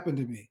what happened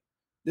to me?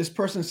 This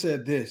person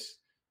said this.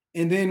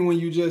 And then when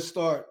you just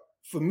start,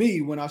 for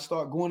me, when I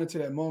start going into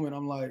that moment,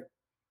 I'm like,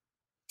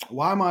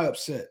 why am I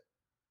upset?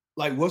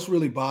 Like, what's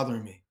really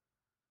bothering me?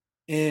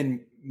 And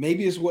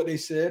maybe it's what they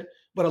said,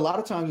 but a lot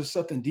of times it's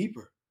something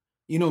deeper.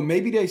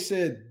 Maybe they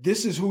said,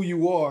 this is who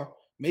you are.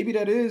 Maybe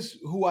that is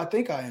who I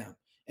think I am.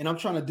 And I'm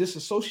trying to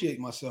disassociate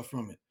myself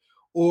from it.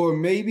 Or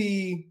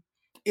maybe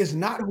it's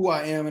not who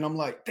I am. And I'm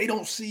like, they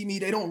don't see me,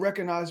 they don't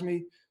recognize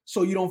me.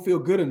 So you don't feel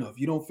good enough.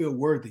 You don't feel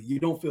worthy. You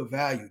don't feel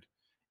valued.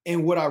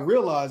 And what I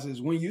realize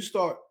is when you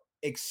start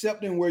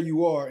accepting where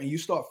you are and you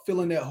start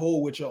filling that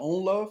hole with your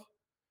own love,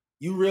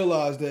 you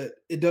realize that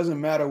it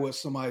doesn't matter what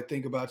somebody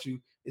think about you.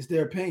 It's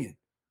their opinion.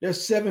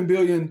 There's 7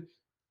 billion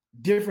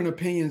different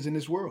opinions in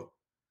this world.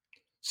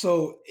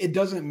 So it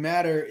doesn't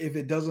matter if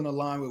it doesn't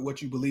align with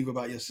what you believe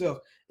about yourself.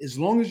 As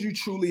long as you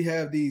truly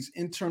have these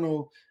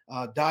internal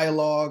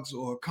dialogues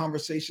or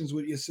conversations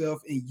with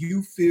yourself and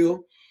you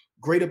feel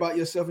great about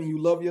yourself and you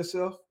love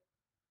yourself,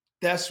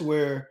 that's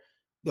where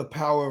the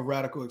power of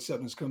radical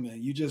acceptance come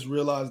in. You just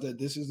realize that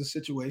this is the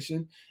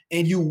situation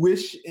and you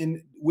wish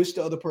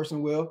the other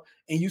person well,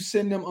 and you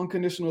send them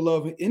unconditional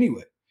love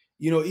anyway.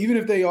 Even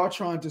if they are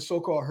trying to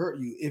so-called hurt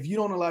you, if you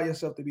don't allow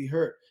yourself to be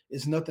hurt,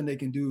 it's nothing they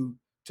can do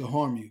to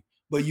harm you.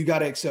 But you got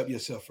to accept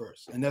yourself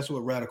first. And that's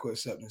what radical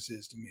acceptance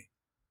is to me.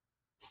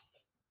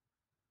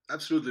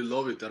 Absolutely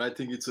love it, and I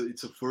think it's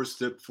a first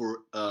step for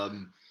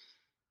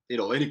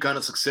any kind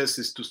of success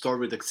is to start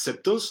with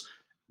acceptance.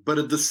 But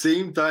at the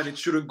same time, it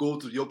shouldn't go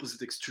to the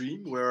opposite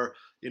extreme, where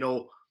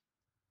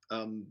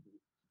um,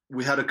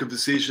 we had a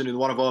conversation in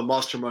one of our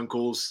mastermind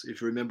calls,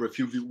 if you remember, a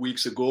few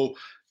weeks ago,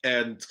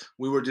 and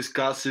we were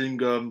discussing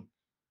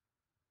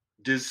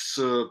this.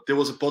 There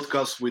was a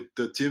podcast with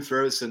Tim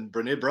Ferriss and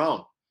Brene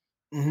Brown,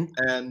 Mm-hmm.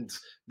 and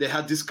they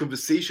had this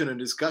conversation and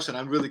discussion.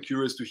 I'm really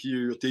curious to hear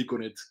your take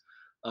on it,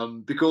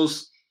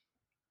 because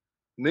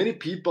many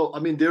people, I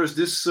mean, there's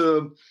this.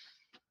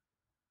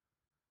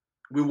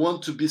 We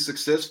want to be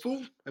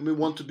successful and we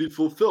want to be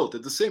fulfilled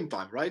at the same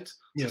time, right?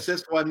 Yes.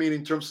 Successful, I mean,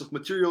 in terms of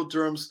material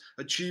terms,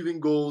 achieving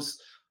goals,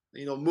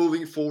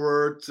 moving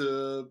forward,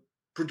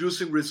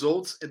 producing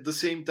results. At the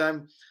same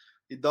time,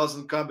 it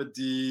doesn't come at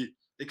the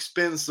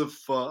expense of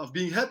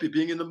being happy,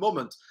 being in the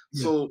moment.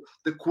 Yeah. So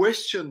the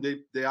question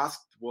they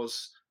asked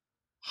was,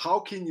 how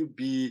can you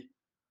be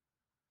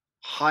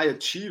high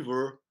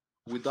achiever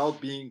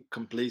without being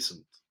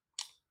complacent?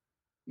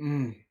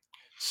 Mm.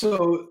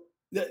 So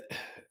that,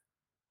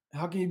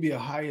 how can you be a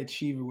high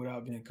achiever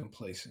without being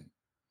complacent?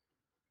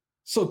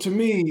 So to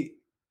me,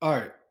 all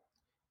right.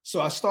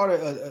 So I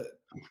started,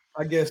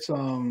 I guess,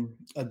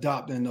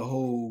 adopting the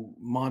whole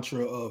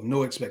mantra of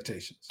no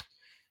expectations.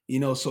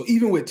 So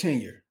even with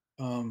tenure,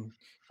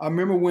 I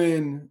remember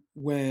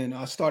when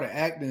I started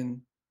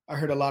acting, I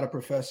heard a lot of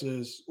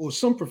professors or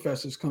some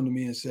professors come to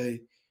me and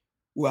say,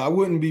 well, I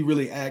wouldn't be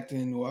really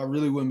acting, or I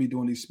really wouldn't be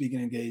doing these speaking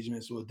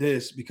engagements or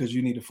this because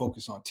you need to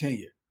focus on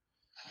tenure.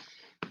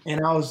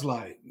 And I was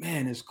like,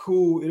 man, it's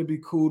cool. It'll be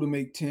cool to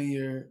make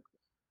tenure.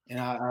 And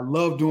I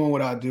love doing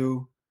what I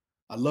do.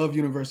 I love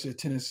University of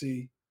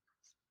Tennessee.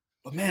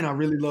 But man, I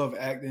really love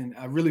acting.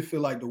 I really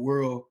feel like the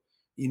world,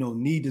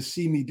 need to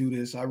see me do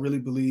this. I really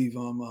believe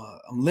I'm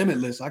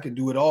limitless. I can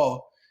do it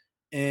all.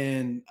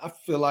 And I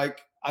feel like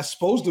I'm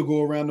supposed to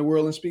go around the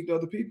world and speak to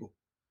other people.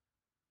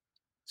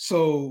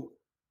 So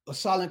a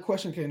silent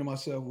question came to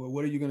myself, well,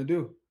 what are you going to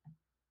do?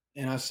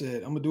 And I said,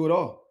 I'm going to do it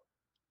all.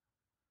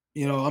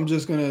 I'm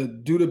just going to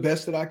do the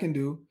best that I can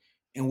do,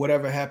 and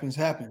whatever happens,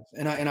 happens.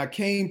 And I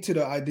came to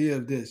the idea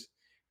of this.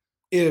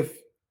 If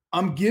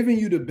I'm giving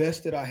you the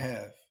best that I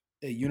have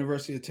at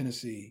University of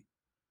Tennessee,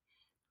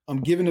 I'm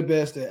giving the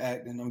best at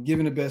acting, I'm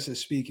giving the best at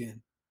speaking,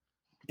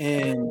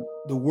 and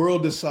the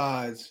world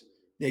decides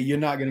that you're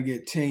not going to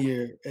get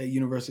tenure at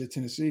University of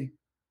Tennessee,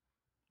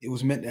 it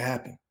was meant to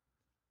happen.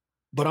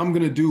 But I'm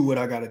going to do what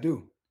I got to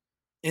do.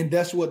 And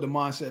that's what the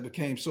mindset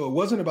became. So it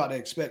wasn't about the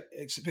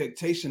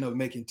expectation of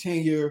making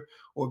tenure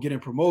or getting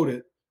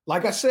promoted.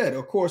 Like I said,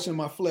 of course, in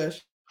my flesh,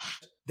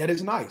 that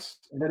is nice.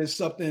 And that is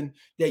something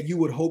that you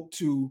would hope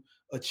to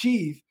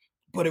achieve,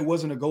 but it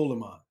wasn't a goal of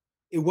mine.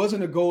 It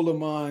wasn't a goal of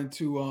mine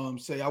to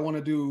say, I want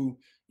to do,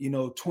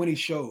 20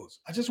 shows.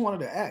 I just wanted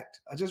to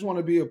act. I just want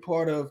to be a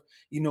part of,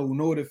 know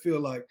what it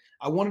feel like.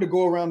 I wanted to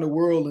go around the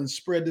world and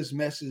spread this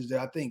message that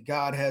I think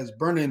God has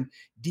burning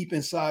deep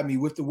inside me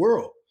with the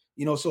world.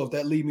 So if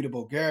that lead me to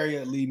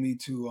Bulgaria, lead me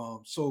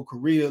to Seoul,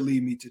 Korea,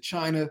 lead me to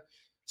China,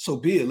 so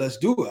be it. Let's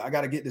do it. I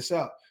got to get this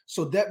out.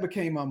 So that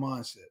became my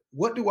mindset.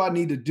 What do I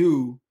need to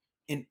do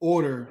in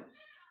order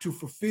to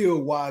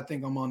fulfill why I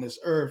think I'm on this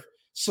earth?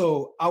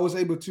 So I was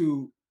able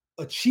to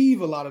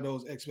achieve a lot of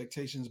those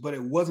expectations, but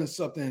it wasn't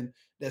something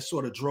that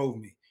sort of drove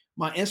me.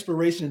 My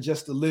inspiration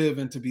just to live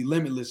and to be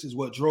limitless is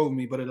what drove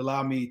me, but it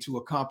allowed me to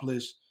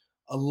accomplish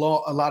a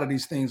lot of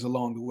these things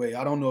along the way.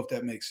 I don't know if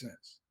that makes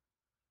sense.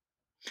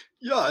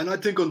 Yeah, and I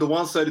think on the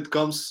one side it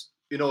comes,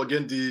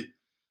 again, the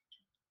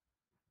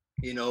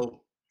you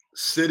know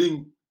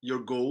setting your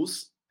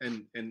goals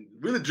and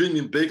really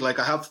dreaming big. Like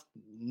I have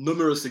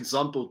numerous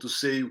examples to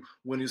say,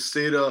 when you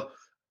set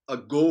a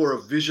goal or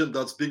a vision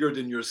that's bigger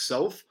than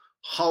yourself,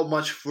 how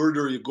much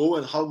further you go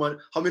and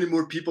how many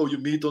more people you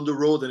meet on the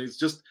road, and it's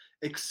just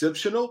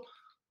exceptional.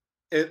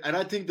 And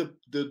I think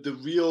the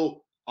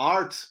real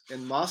art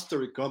and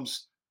mastery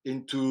comes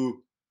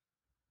into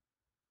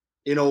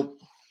you know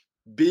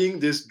being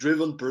this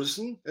driven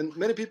person. And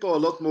many people are a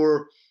lot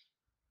more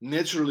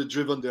naturally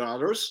driven than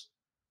others,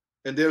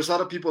 and there's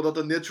other people that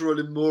are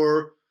naturally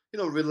more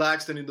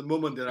relaxed and in the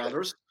moment than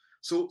others.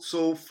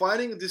 So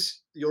finding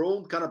this your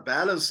own kind of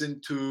balance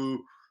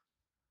into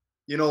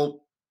you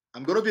know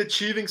I'm going to be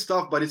achieving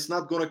stuff, but it's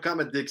not going to come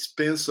at the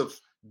expense of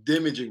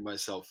damaging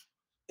myself.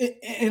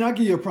 And I'll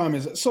give you a prime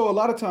example. So a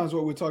lot of times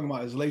what we're talking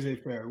about is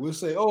laissez-faire. We'll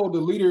say, oh,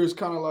 the leader is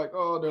kind of like,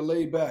 oh, they're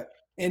laid back.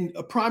 And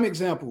a prime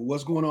example,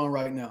 what's going on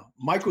right now?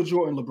 Michael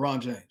Jordan, LeBron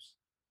James.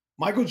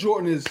 Michael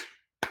Jordan is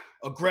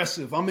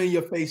aggressive. I'm in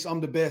your face. I'm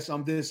the best.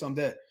 I'm this, I'm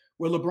that.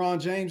 Where LeBron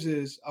James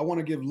is, I want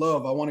to give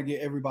love. I want to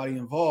get everybody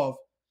involved,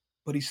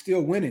 but he's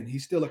still winning.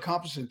 He's still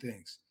accomplishing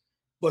things.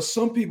 But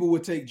some people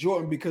would take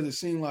Jordan because it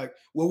seemed like,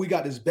 well, we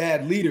got this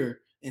bad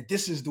leader and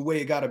this is the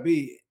way it got to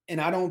be. And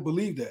I don't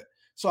believe that.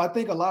 So I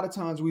think a lot of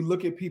times we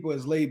look at people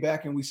as laid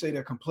back and we say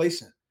they're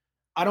complacent.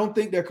 I don't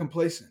think they're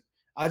complacent.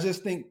 I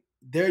just think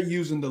they're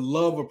using the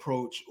love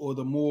approach or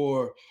the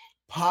more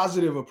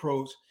positive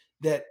approach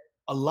that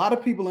a lot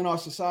of people in our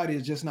society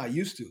is just not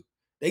used to.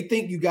 They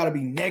think you got to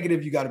be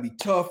negative, you got to be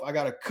tough, I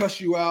got to cuss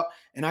you out,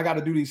 and I got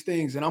to do these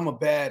things, and I'm a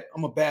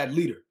bad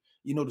leader.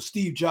 The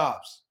Steve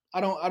Jobs. I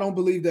don't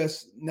believe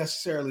that's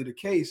necessarily the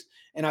case,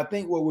 and I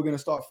think what we're going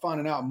to start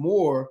finding out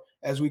more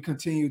as we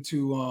continue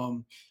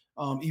to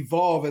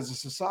evolve as a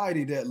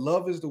society, that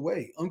love is the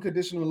way.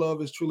 Unconditional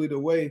love is truly the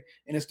way,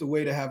 and it's the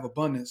way to have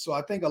abundance. So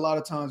I think a lot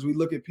of times we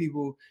look at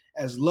people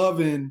as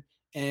loving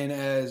and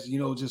as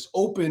just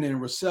open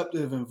and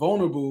receptive and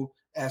vulnerable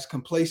as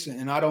complacent,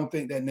 and I don't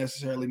think that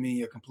necessarily means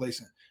you're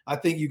complacent. I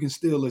think you can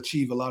still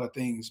achieve a lot of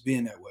things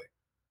being that way.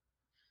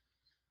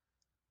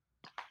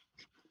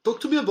 Talk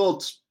to me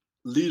about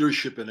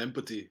leadership and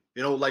empathy.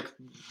 Like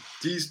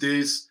these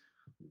days,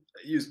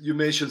 you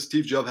mentioned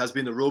Steve Jobs has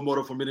been a role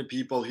model for many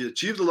people. He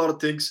achieved a lot of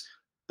things,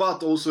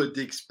 but also at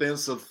the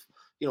expense of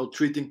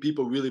treating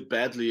people really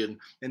badly.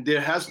 And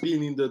there has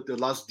been in the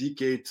last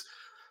decade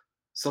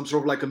some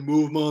sort of like a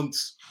movement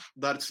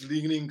that's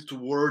leaning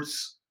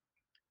towards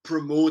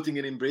promoting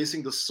and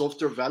embracing the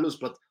softer values.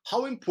 But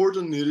how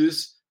important it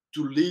is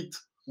to lead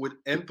with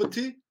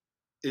empathy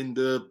in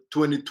the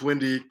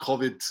 2020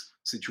 COVID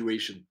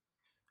situation?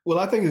 Well,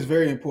 I think it's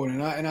very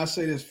important. And I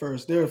say this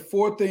first. There are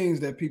four things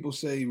that people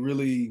say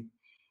really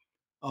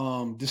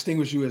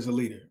distinguish you as a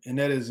leader. And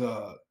that is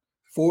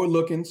forward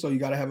looking. So you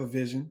got to have a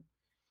vision.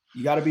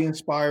 You got to be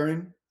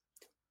inspiring.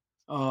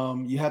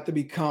 You have to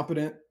be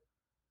competent,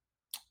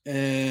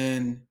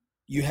 and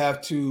you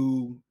have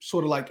to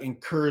sort of like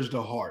encourage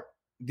the heart.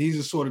 These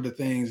are sort of the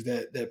things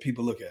that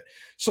people look at.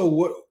 So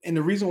what, and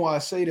the reason why I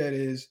say that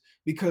is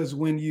because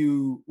when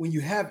you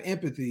have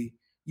empathy,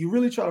 you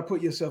really try to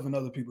put yourself in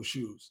other people's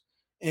shoes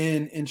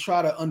and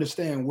try to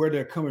understand where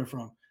they're coming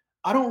from.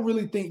 I don't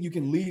really think you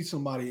can lead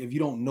somebody if you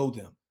don't know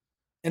them.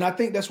 And I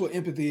think that's what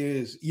empathy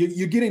is.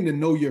 You're getting to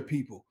know your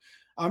people.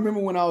 I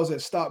remember when I was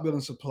at Stock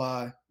Building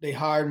Supply, they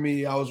hired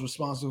me. I was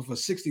responsible for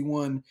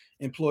 61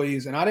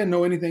 employees, and I didn't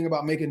know anything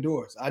about making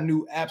doors. I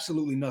knew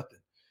absolutely nothing.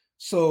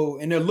 So,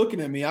 and they're looking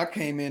at me. I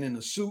came in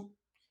a suit,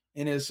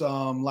 and it's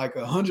like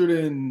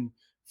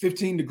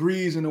 115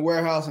 degrees in the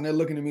warehouse, and they're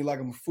looking at me like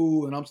I'm a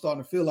fool, and I'm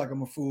starting to feel like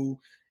I'm a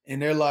fool.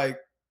 And they're like,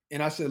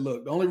 and I said,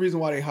 look, the only reason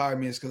why they hired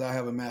me is because I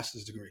have a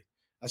master's degree.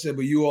 I said,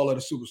 but you all are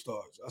the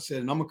superstars. I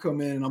said, and I'm gonna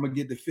come in and I'm gonna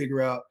get to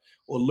figure out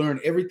or learn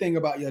everything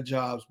about your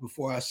jobs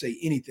before I say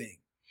anything.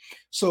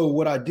 So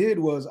what I did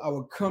was I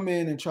would come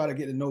in and try to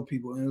get to know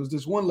people. And it was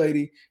this one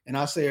lady, and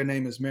I say her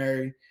name is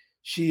Mary.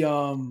 She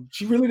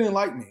really didn't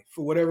like me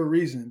for whatever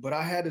reason, but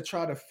I had to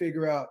try to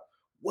figure out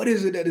what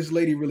is it that this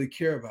lady really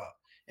care about.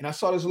 And I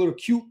saw this little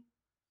cute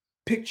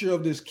picture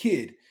of this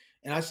kid.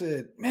 And I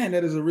said, man,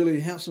 that is a really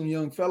handsome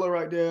young fella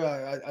right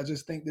there. I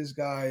just think this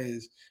guy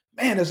is,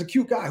 man, that's a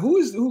cute guy. Who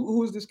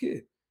is this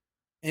kid?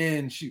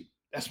 And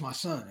that's my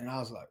son. And I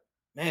was like,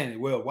 man,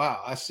 well,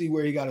 wow, I see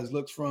where he got his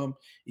looks from.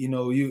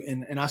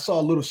 And I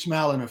saw a little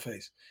smile in her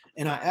face.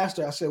 And I asked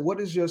her, I said, what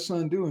does your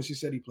son do? And she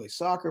said he plays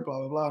soccer, blah,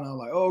 blah, blah. And I was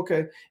like, oh,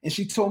 okay. And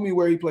she told me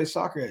where he plays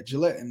soccer at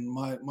Gillette. And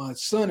my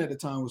son at the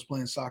time was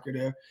playing soccer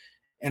there.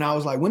 And I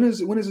was like, when is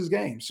his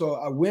game? So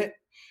I went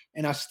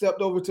and I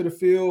stepped over to the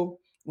field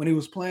when he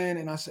was playing,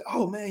 and I said,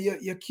 oh man,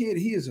 your kid,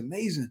 he is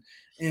amazing.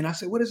 And I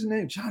said, what is his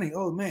name? Johnny.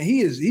 Oh man,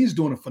 he's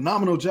doing a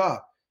phenomenal job.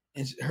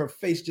 And her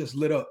face just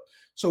lit up.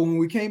 So when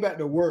we came back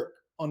to work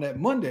on that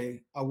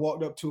Monday, I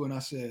walked up to her and I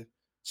said,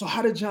 so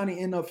how did Johnny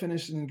end up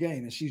finishing the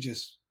game? And she's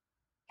just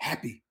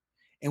happy.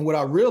 And what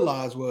I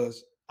realized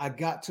was I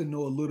got to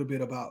know a little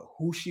bit about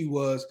who she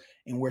was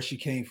and where she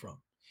came from.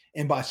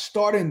 And by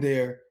starting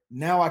there,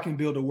 now I can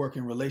build a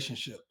working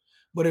relationship.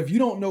 But if you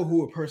don't know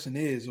who a person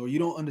is or you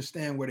don't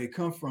understand where they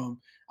come from,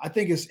 I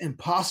think it's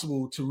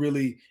impossible to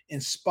really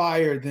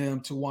inspire them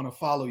to want to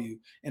follow you.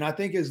 And I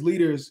think as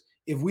leaders,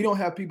 if we don't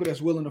have people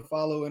that's willing to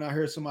follow, and I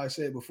heard somebody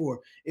say it before,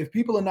 if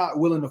people are not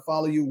willing to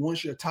follow you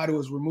once your title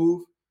is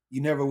removed,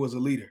 you never was a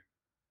leader.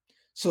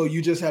 So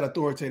you just had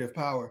authoritative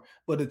power.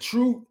 But the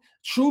true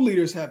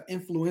leaders have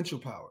influential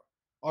power.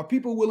 Are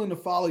people willing to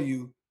follow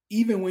you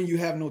even when you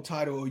have no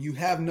title or you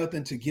have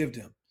nothing to give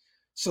them?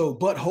 So,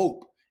 but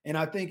hope. And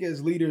I think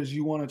as leaders,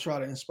 you want to try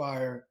to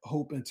inspire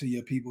hope into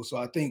your people. So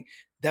I think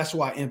that's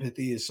why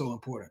empathy is so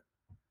important.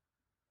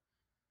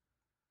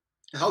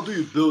 How do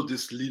you build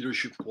these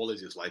leadership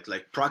qualities? Like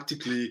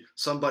practically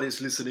somebody's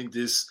listening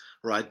this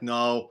right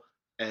now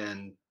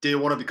and they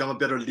want to become a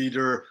better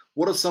leader.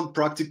 What are some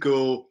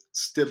practical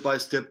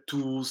step-by-step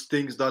tools,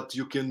 things that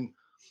you can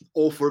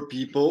offer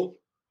people,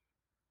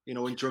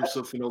 in terms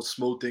of,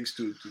 small things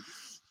to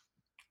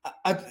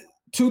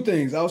Two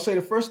things. I would say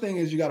the first thing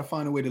is you got to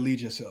find a way to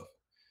lead yourself.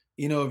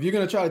 If you're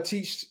going to try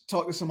to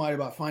talk to somebody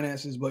about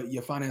finances, but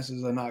your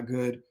finances are not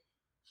good,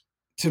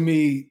 to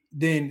me,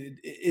 then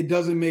it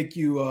doesn't make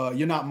you,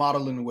 you're not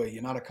modeling the way.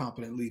 You're not a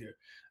competent leader.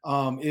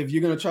 If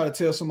you're going to try to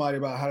tell somebody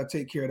about how to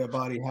take care of their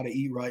body, how to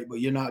eat right, but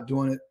you're not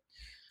doing it.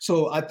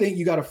 So I think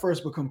you got to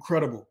first become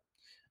credible.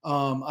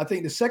 I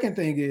think the second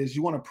thing is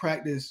you want to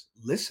practice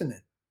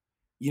listening.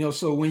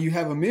 So when you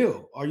have a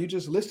meal, are you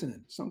just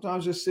listening?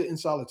 Sometimes just sit in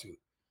solitude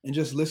and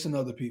just listen to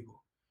other people.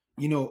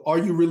 Are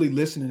you really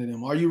listening to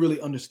them? Are you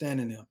really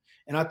understanding them?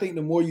 And I think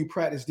the more you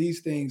practice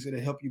these things,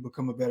 it'll help you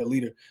become a better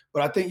leader.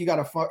 But I think you got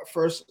to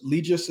first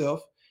lead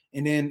yourself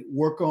and then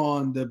work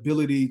on the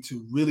ability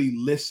to really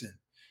listen,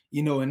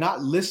 and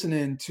not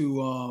listening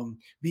to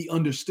be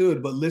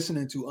understood, but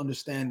listening to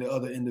understand the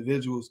other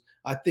individuals.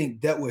 I think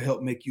that will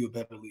help make you a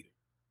better leader.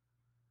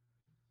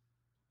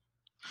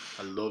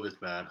 I love it,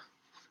 man.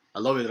 I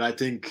love it. And I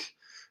think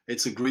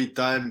it's a great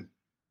time.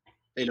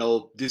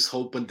 This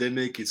whole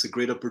pandemic, it's a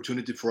great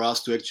opportunity for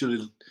us to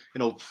actually,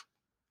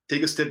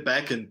 take a step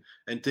back and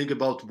think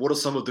about what are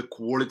some of the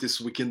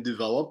qualities we can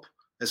develop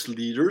as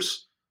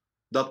leaders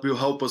that will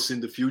help us in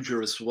the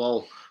future as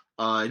well.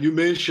 And you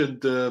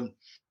mentioned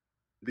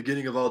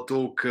beginning of our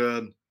talk,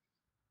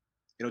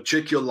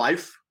 check your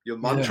life, your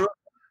mantra.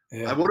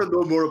 Yeah. I want to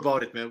know more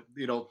about it, man.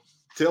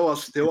 Tell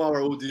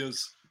our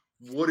audience,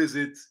 what is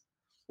it?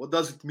 What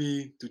does it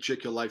mean to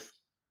check your life?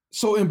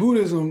 So in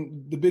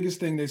Buddhism, the biggest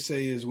thing they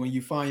say is when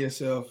you find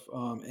yourself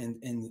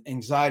in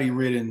anxiety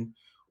ridden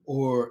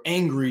or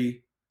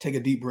angry, take a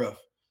deep breath.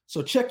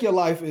 So check your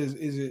life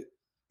it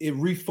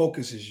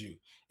refocuses you.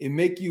 It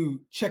make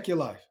you check your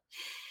life.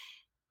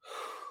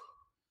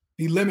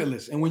 Be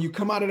limitless. And when you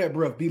come out of that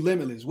breath, be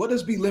limitless. What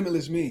does be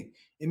limitless mean?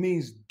 It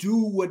means do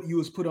what you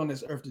was put on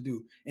this earth to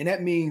do. And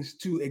that means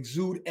to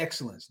exude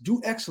excellence. Do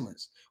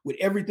excellence with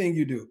everything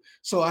you do.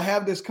 So I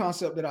have this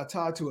concept that I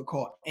tie to it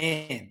called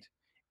and.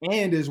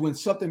 And is when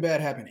something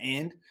bad happened.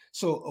 And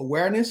so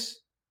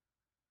awareness,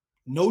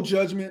 no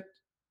judgment,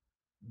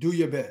 do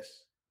your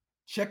best.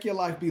 Check your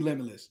life, be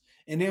limitless.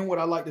 And then what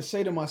I like to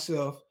say to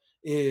myself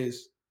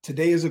is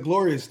today is a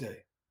glorious day.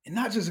 And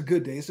not just a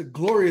good day, it's a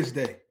glorious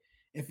day.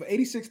 And for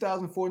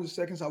 86,400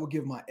 seconds, I will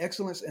give my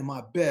excellence and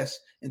my best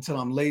until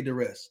I'm laid to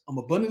rest. I'm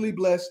abundantly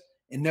blessed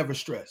and never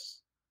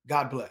stressed.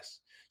 God bless.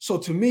 So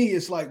to me,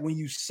 it's like when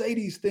you say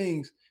these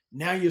things,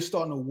 now you're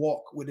starting to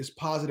walk with this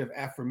positive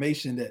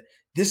affirmation that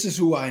this is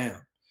who I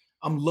am.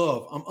 I'm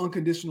love. I'm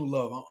unconditional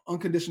love. I'm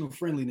unconditional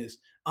friendliness.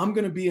 I'm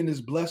going to be in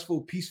this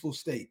blissful, peaceful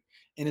state.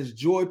 And it's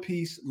joy,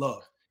 peace,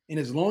 love. And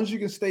as long as you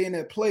can stay in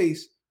that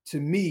place, to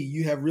me,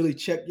 you have really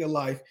checked your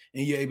life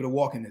and you're able to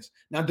walk in this.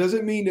 Now, does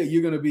it mean that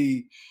you're going to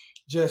be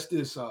just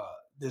this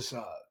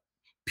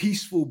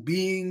peaceful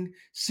being,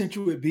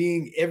 centered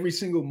being every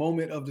single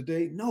moment of the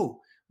day? No.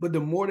 But the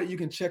more that you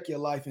can check your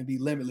life and be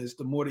limitless,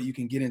 the more that you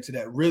can get into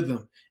that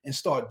rhythm and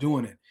start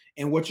doing it.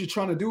 And what you're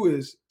trying to do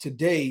is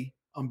today,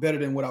 I'm better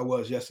than what I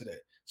was yesterday.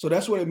 So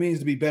that's what it means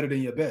to be better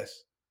than your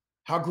best.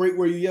 How great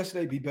were you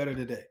yesterday? Be better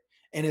today.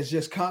 And it's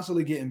just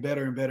constantly getting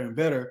better and better and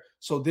better.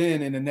 So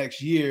then in the next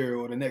year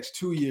or the next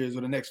 2 years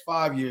or the next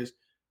 5 years,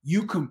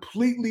 you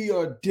completely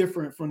are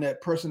different from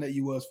that person that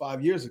you was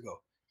 5 years ago.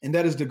 And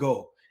that is the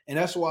goal. And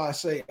that's why I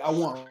say I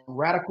want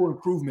radical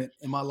improvement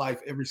in my life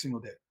every single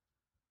day.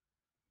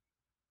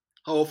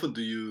 How often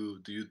do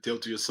you tell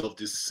to yourself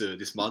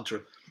this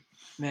mantra?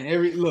 Man,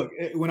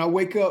 when I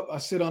wake up, I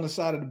sit on the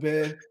side of the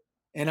bed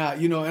and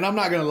and I'm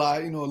not gonna lie,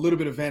 a little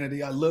bit of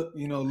vanity. I look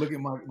at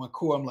my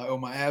core. I'm like, oh,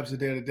 my abs are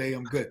there today.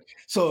 I'm good.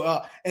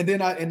 So, and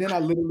then I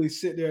literally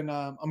sit there and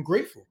I'm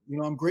grateful.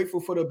 I'm grateful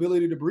for the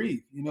ability to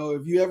breathe.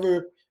 If you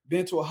ever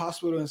been to a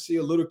hospital and see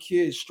a little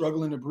kid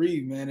struggling to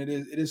breathe, man, it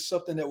is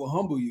something that will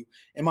humble you.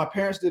 And my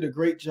parents did a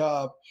great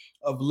job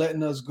of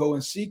letting us go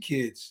and see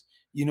kids,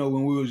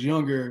 when we was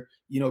younger,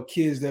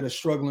 kids that are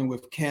struggling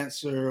with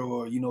cancer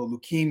or,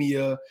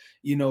 leukemia,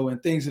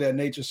 and things of that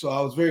nature. So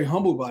I was very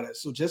humbled by that.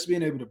 So just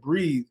being able to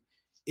breathe,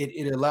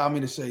 it allowed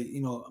me to say,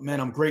 man,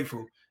 I'm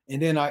grateful.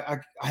 And then I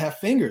have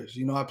fingers,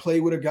 I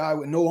played with a guy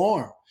with no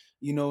arm,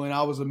 and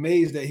I was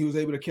amazed that he was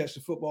able to catch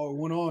the football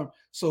with one arm.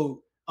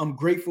 So I'm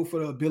grateful for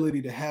the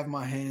ability to have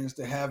my hands,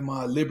 to have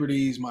my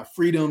liberties, my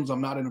freedoms.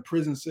 I'm not in a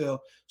prison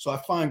cell. So I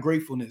find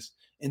gratefulness.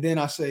 And then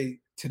I say,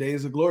 today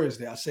is a glorious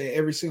day. I say it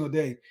every single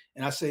day.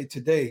 And I say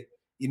today,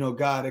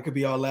 God, it could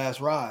be our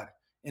last ride.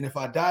 And if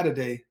I die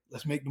today,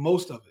 let's make the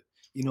most of it.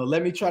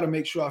 Let me try to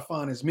make sure I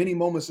find as many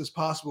moments as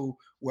possible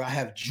where I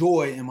have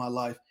joy in my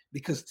life,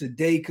 because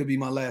today could be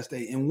my last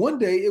day. And one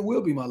day it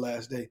will be my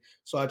last day.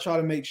 So I try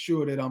to make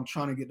sure that I'm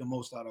trying to get the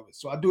most out of it.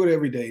 So I do it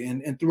every day.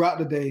 And throughout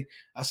the day,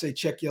 I say,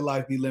 check your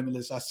life, be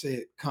limitless. I say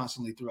it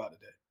constantly throughout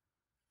the day.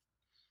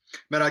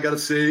 Man, I gotta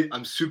say,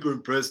 I'm super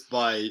impressed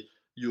by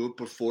your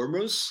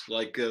performance.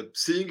 Like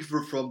seeing you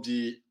from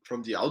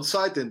the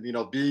outside, and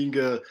being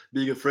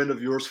a friend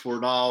of yours for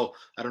now,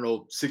 I don't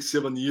know,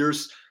 6-7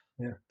 years.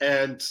 Yeah.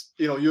 And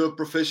you're a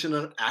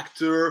professional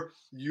actor.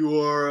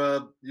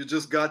 You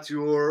just got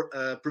your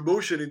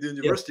promotion in the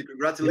university. Yeah.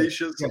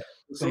 Congratulations, Yeah.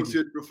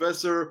 associate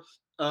professor.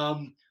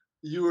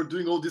 You are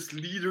doing all these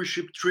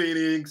leadership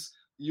trainings.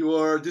 You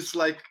are this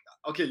like,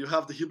 okay, you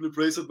have the hip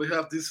bracelet, but you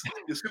have this,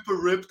 you're super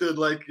ripped and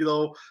like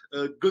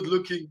good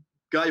looking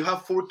guy. You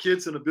have 4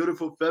 kids and a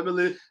beautiful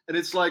family, and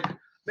it's like,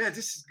 man,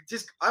 this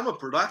I'm a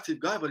productive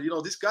guy, but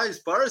this guy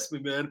inspires me,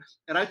 man.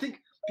 And I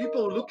think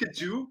people look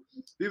at you,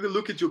 people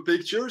look at your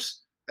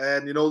pictures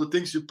and the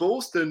things you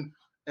post, and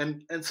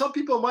some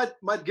people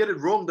might get it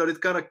wrong that it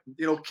kind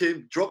of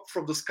came dropped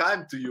from the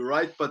sky to you,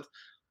 right? But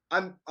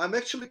I'm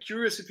actually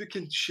curious if you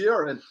can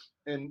share,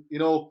 and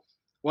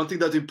one thing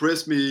that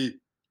impressed me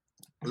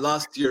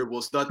last year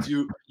was that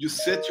you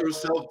set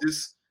yourself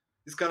this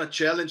kind of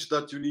challenge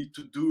that you need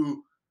to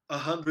do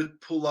 100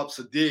 pull-ups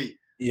a day.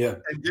 Yeah.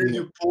 And then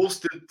you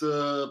posted,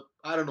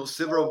 I don't know,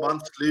 several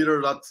months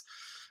later that,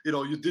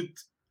 you did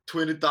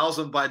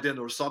 20,000 by then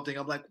or something.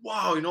 I'm like,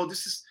 wow,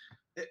 this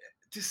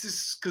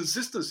is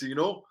consistency.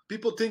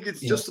 People think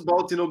it's just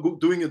about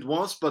doing it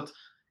once, but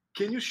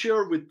can you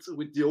share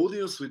with the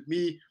audience, with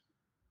me,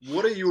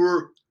 what are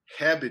your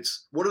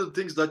habits? What are the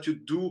things that you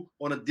do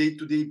on a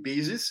day-to-day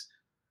basis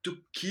to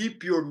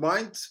keep your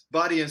mind,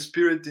 body, and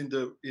spirit in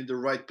the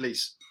right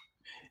place?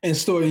 And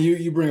Story,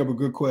 you bring up a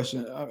good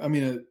question. I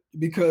mean,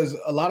 because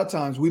a lot of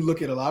times we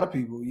look at a lot of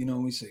people,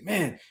 and we say,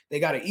 man, they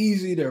got it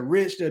easy, they're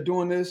rich, they're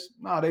doing this.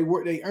 No,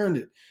 they earned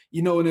it.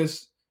 And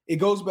it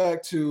goes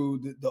back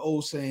to the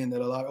old saying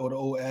that or the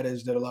old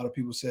adage that a lot of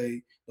people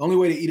say, the only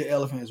way to eat an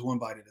elephant is one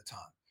bite at a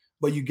time.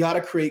 But you got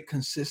to create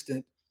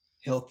consistent,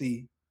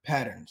 healthy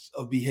patterns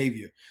of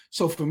behavior.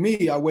 So for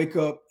me, I wake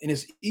up and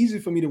it's easy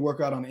for me to work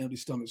out on an empty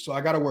stomach. So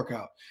I got to work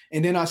out.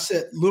 And then I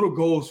set little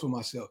goals for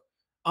myself.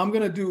 I'm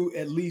going to do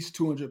at least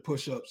 200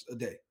 push-ups a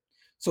day.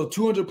 So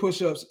 200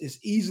 push-ups is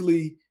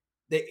easily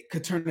they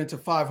could turn into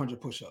 500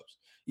 push-ups.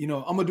 I'm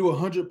gonna do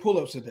 100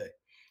 pull-ups a day.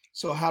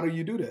 So how do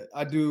you do that?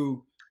 I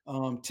do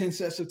 10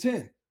 sets of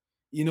 10.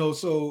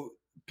 So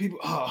people,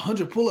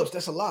 100 pull-ups,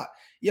 that's a lot.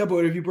 Yeah,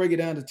 but if you break it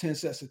down to 10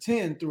 sets of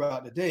 10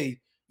 throughout the day,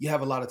 you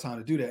have a lot of time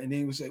to do that. And then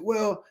you would say,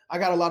 well, I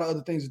got a lot of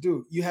other things to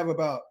do. You have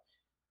about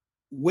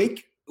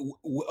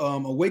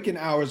awaken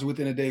hours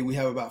within a day. We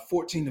have about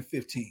 14 to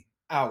 15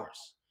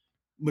 hours.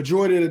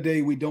 Majority of the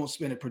day, we don't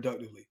spend it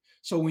productively.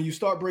 So when you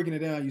start breaking it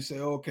down, you say,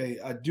 okay,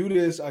 I do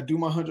this, I do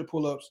my 100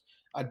 pull-ups,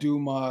 I do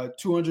my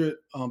 200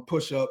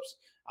 push-ups,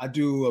 I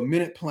do a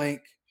minute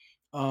plank,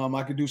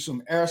 I could do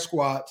some air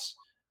squats,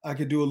 I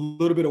could do a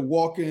little bit of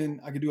walking,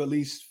 I could do at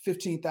least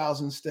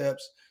 15,000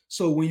 steps.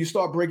 So when you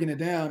start breaking it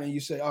down and you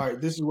say, all right,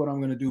 this is what I'm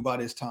going to do by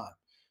this time.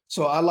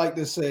 So I like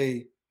to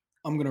say,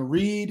 I'm going to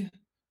read.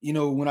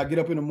 When I get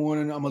up in the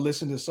morning, I'm going to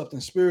listen to something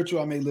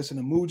spiritual. I may listen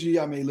to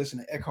Muji. I may listen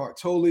to Eckhart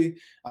Tolle.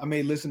 I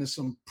may listen to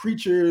some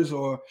preachers,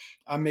 or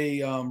I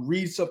may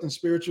read something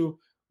spiritual.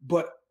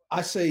 But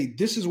I say,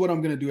 this is what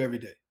I'm going to do every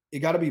day. It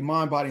got to be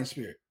mind, body, and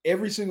spirit.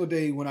 Every single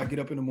day when I get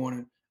up in the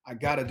morning, I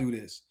got to do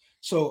this.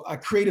 So I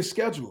create a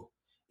schedule,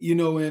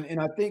 and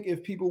I think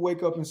if people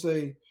wake up and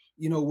say,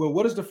 well,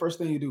 what is the first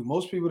thing you do?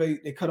 Most people,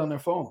 they cut on their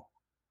phone.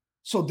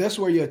 So that's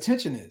where your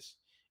attention is.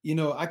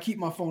 I keep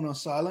my phone on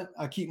silent.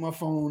 I keep my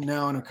phone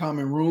now in a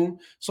common room,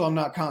 so I'm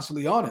not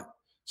constantly on it.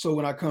 So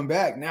when I come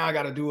back, now I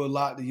got to do a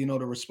lot to,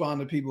 to respond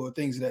to people or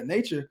things of that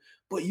nature.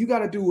 But you got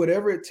to do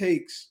whatever it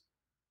takes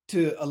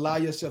to allow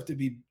yourself to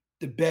be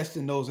the best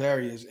in those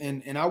areas.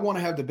 And I want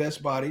to have the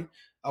best body.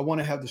 I want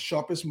to have the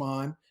sharpest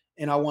mind,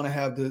 and I want to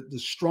have the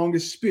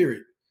strongest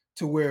spirit,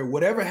 to where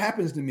whatever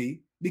happens to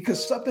me,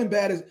 because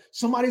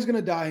somebody's going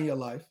to die in your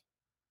life.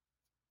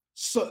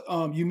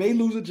 So you may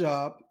lose a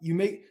job.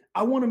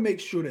 I want to make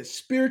sure that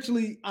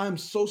spiritually, I'm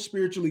so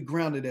spiritually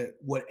grounded that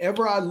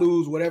whatever I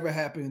lose, whatever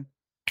happened,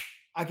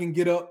 I can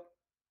get up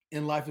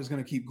and life is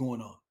going to keep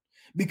going on.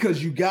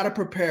 Because you got to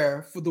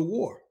prepare for the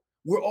war.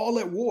 We're all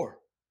at war.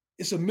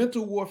 It's a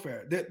mental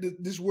warfare.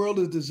 This world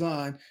is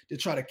designed to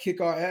try to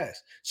kick our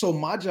ass. So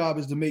my job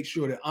is to make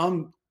sure that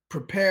I'm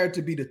prepared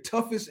to be the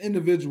toughest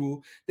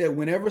individual, that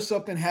whenever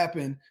something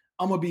happened,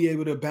 I'm going to be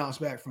able to bounce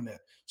back from that.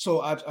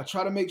 So I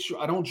try to make sure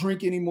I don't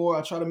drink anymore.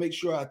 I try to make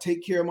sure I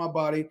take care of my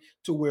body,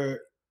 to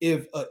where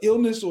if an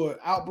illness or an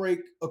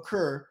outbreak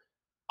occur,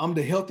 I'm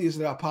the healthiest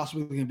that I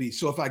possibly can be.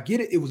 So if I get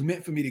it, it was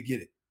meant for me to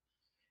get it.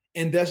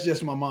 And that's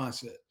just my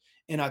mindset.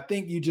 And I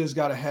think you just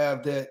got to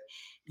have that,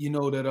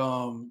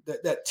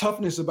 that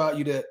toughness about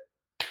you, that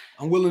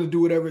I'm willing to do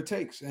whatever it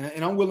takes.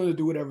 And I'm willing to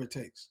do whatever it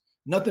takes.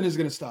 Nothing is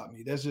going to stop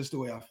me. That's just the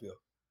way I feel.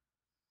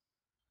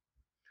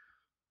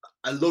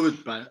 I love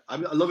it, man. I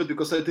love it,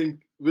 because I think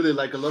really,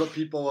 like, a lot of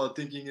people are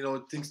thinking,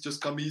 things just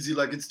come easy.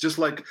 Like, it's just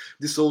like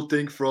this whole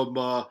thing from,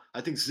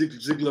 I think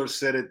Ziegler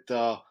said it,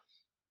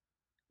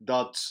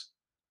 that,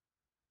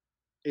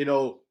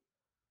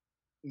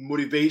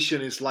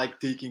 motivation is like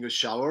taking a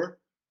shower.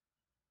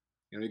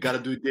 You got to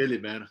do it daily,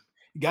 man.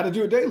 You got to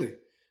do it daily.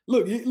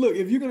 Look,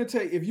 if you're going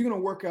to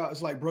work out,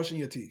 it's like brushing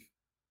your teeth.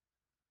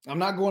 I'm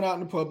not going out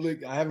in the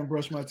public. I haven't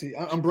brushed my teeth.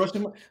 I'm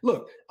brushing.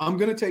 Look, I'm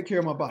going to take care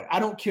of my body. I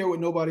don't care what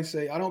nobody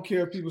say. I don't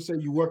care if people say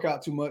you work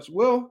out too much.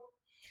 Well,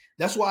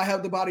 that's why I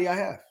have the body I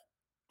have.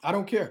 I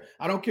don't care.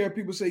 I don't care if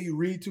people say you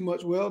read too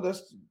much. Well,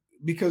 that's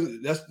because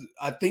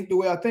I think the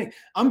way I think.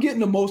 I'm getting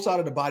the most out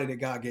of the body that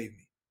God gave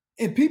me.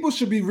 And people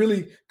should be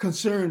really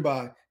concerned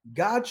by,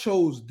 God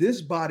chose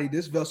this body,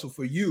 this vessel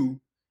for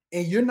you,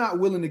 and you're not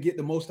willing to get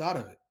the most out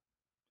of it.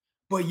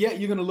 But yet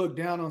you're going to look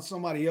down on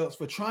somebody else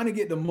for trying to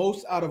get the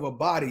most out of a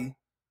body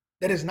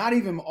that is not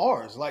even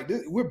ours. Like,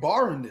 we're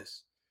borrowing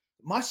this.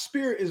 My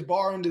spirit is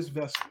borrowing this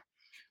vessel.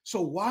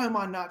 So why am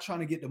I not trying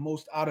to get the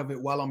most out of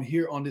it while I'm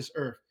here on this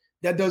earth?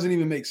 That doesn't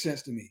even make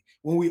sense to me,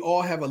 when we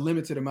all have a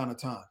limited amount of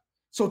time.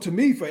 So to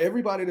me, for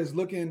everybody that's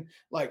looking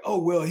like, oh,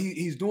 well,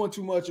 he's doing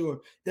too much, or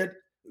that,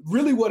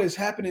 really what is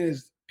happening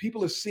is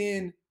people are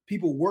seeing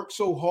people work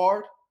so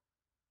hard,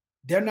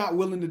 they're not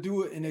willing to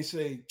do it. And they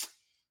say,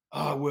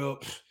 well,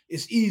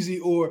 it's easy,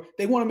 or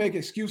they want to make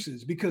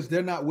excuses because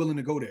they're not willing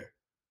to go there.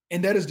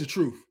 And that is the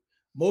truth.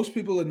 Most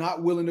people are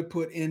not willing to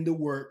put in the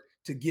work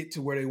to get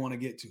to where they want to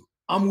get to.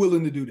 I'm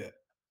willing to do that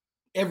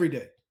every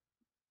day.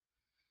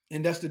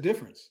 And that's the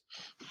difference.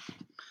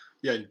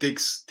 Yeah, it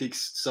takes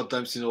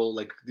sometimes,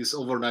 like this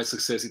overnight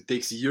success, it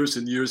takes years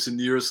and years and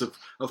years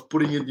of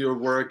putting in your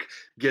work,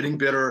 getting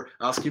better,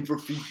 asking for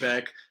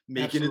feedback,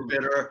 making Absolutely.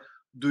 It better,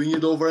 doing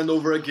it over and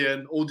over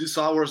again, all these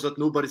hours that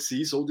nobody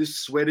sees, all this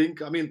sweating.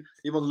 I mean,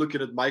 even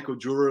looking at Michael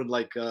Jordan,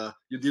 like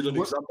you did an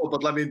example,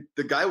 but I mean,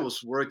 the guy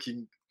was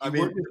working. I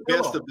mean, the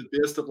best of the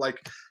best of,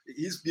 like,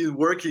 he's been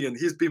working and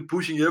he's been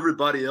pushing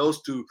everybody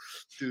else to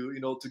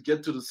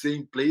get to the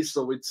same place.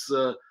 So it's,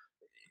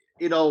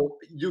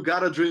 you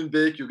gotta dream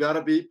big,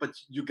 but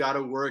you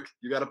gotta work,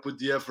 you gotta put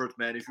the effort,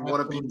 man. If you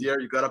want to be there,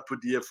 you gotta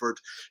put the effort.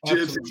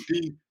 James,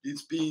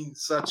 it's been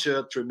such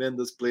a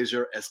tremendous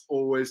pleasure as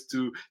always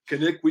to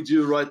connect with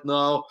you right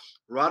now.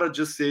 Rather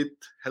just say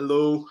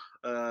hello.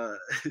 Uh,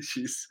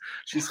 she's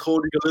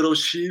holding a little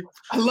sheep.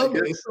 I love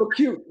it. It's so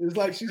cute. It's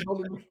like she's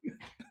holding.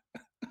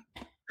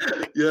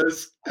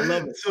 Yes. I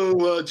love it.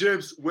 So,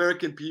 James, where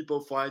can people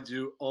find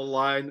you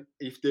online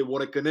if they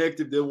want to connect,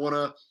 if they want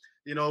to,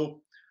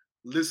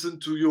 listen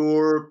to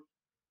your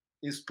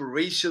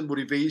inspiration,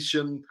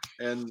 motivation,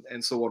 and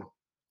so on?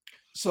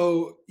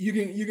 So you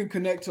can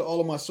connect to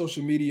all of my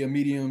social media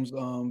mediums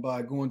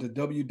by going to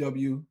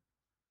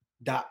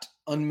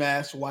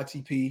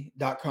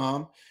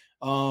www.unmaskedYTP.com.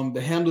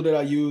 The handle that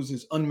I use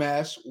is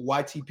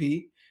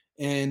unmaskedYTP,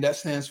 and that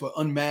stands for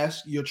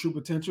Unmask Your True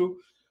Potential.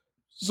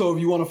 So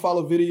if you want to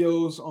follow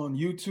videos on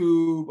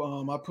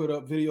YouTube, I put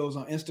up videos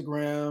on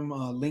Instagram,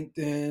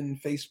 LinkedIn,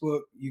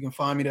 Facebook. You can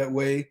find me that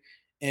way.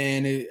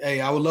 And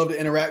hey, I would love to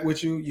interact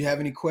with you. You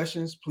have any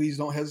questions, please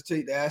don't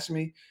hesitate to ask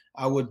me.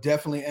 I would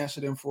definitely answer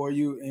them for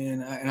you.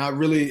 And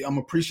I'm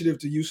appreciative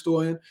to you,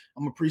 Stoyan.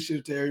 I'm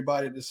appreciative to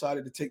everybody that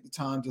decided to take the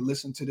time to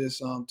listen to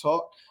this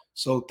talk.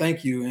 So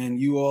thank you. And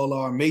you all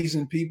are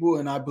amazing people.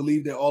 And I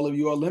believe that all of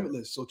you are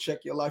limitless. So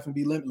check your life and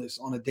be limitless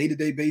on a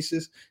day-to-day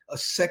basis, a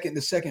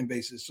second-to-second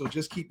basis. So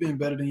just keep being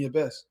better than your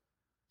best.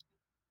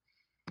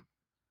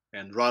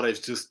 And Rada is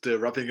just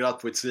wrapping it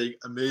up with saying,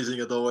 amazing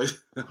as always.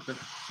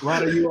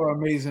 Rada, you are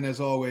amazing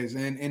as always.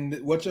 And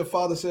what your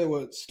father said,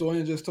 what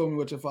Stoyan just told me,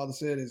 what your father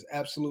said is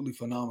absolutely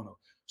phenomenal.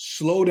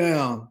 Slow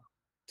down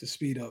to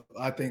speed up.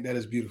 I think that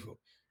is beautiful.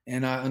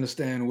 And I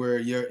understand where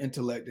your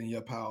intellect and your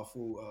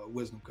powerful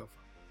wisdom come from.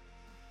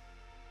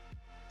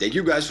 Thank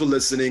you guys for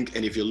listening.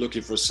 And if you're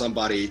looking for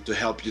somebody to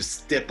help you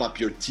step up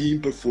your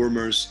team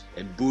performance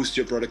and boost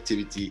your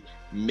productivity,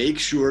 make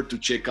sure to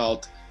check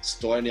out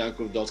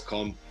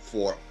stoyanyankov.com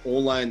for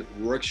online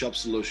workshop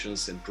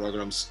solutions and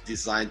programs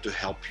designed to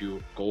help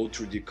you go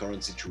through the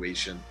current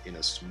situation in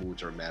a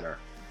smoother manner.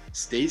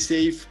 Stay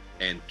safe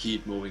and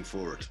keep moving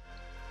forward.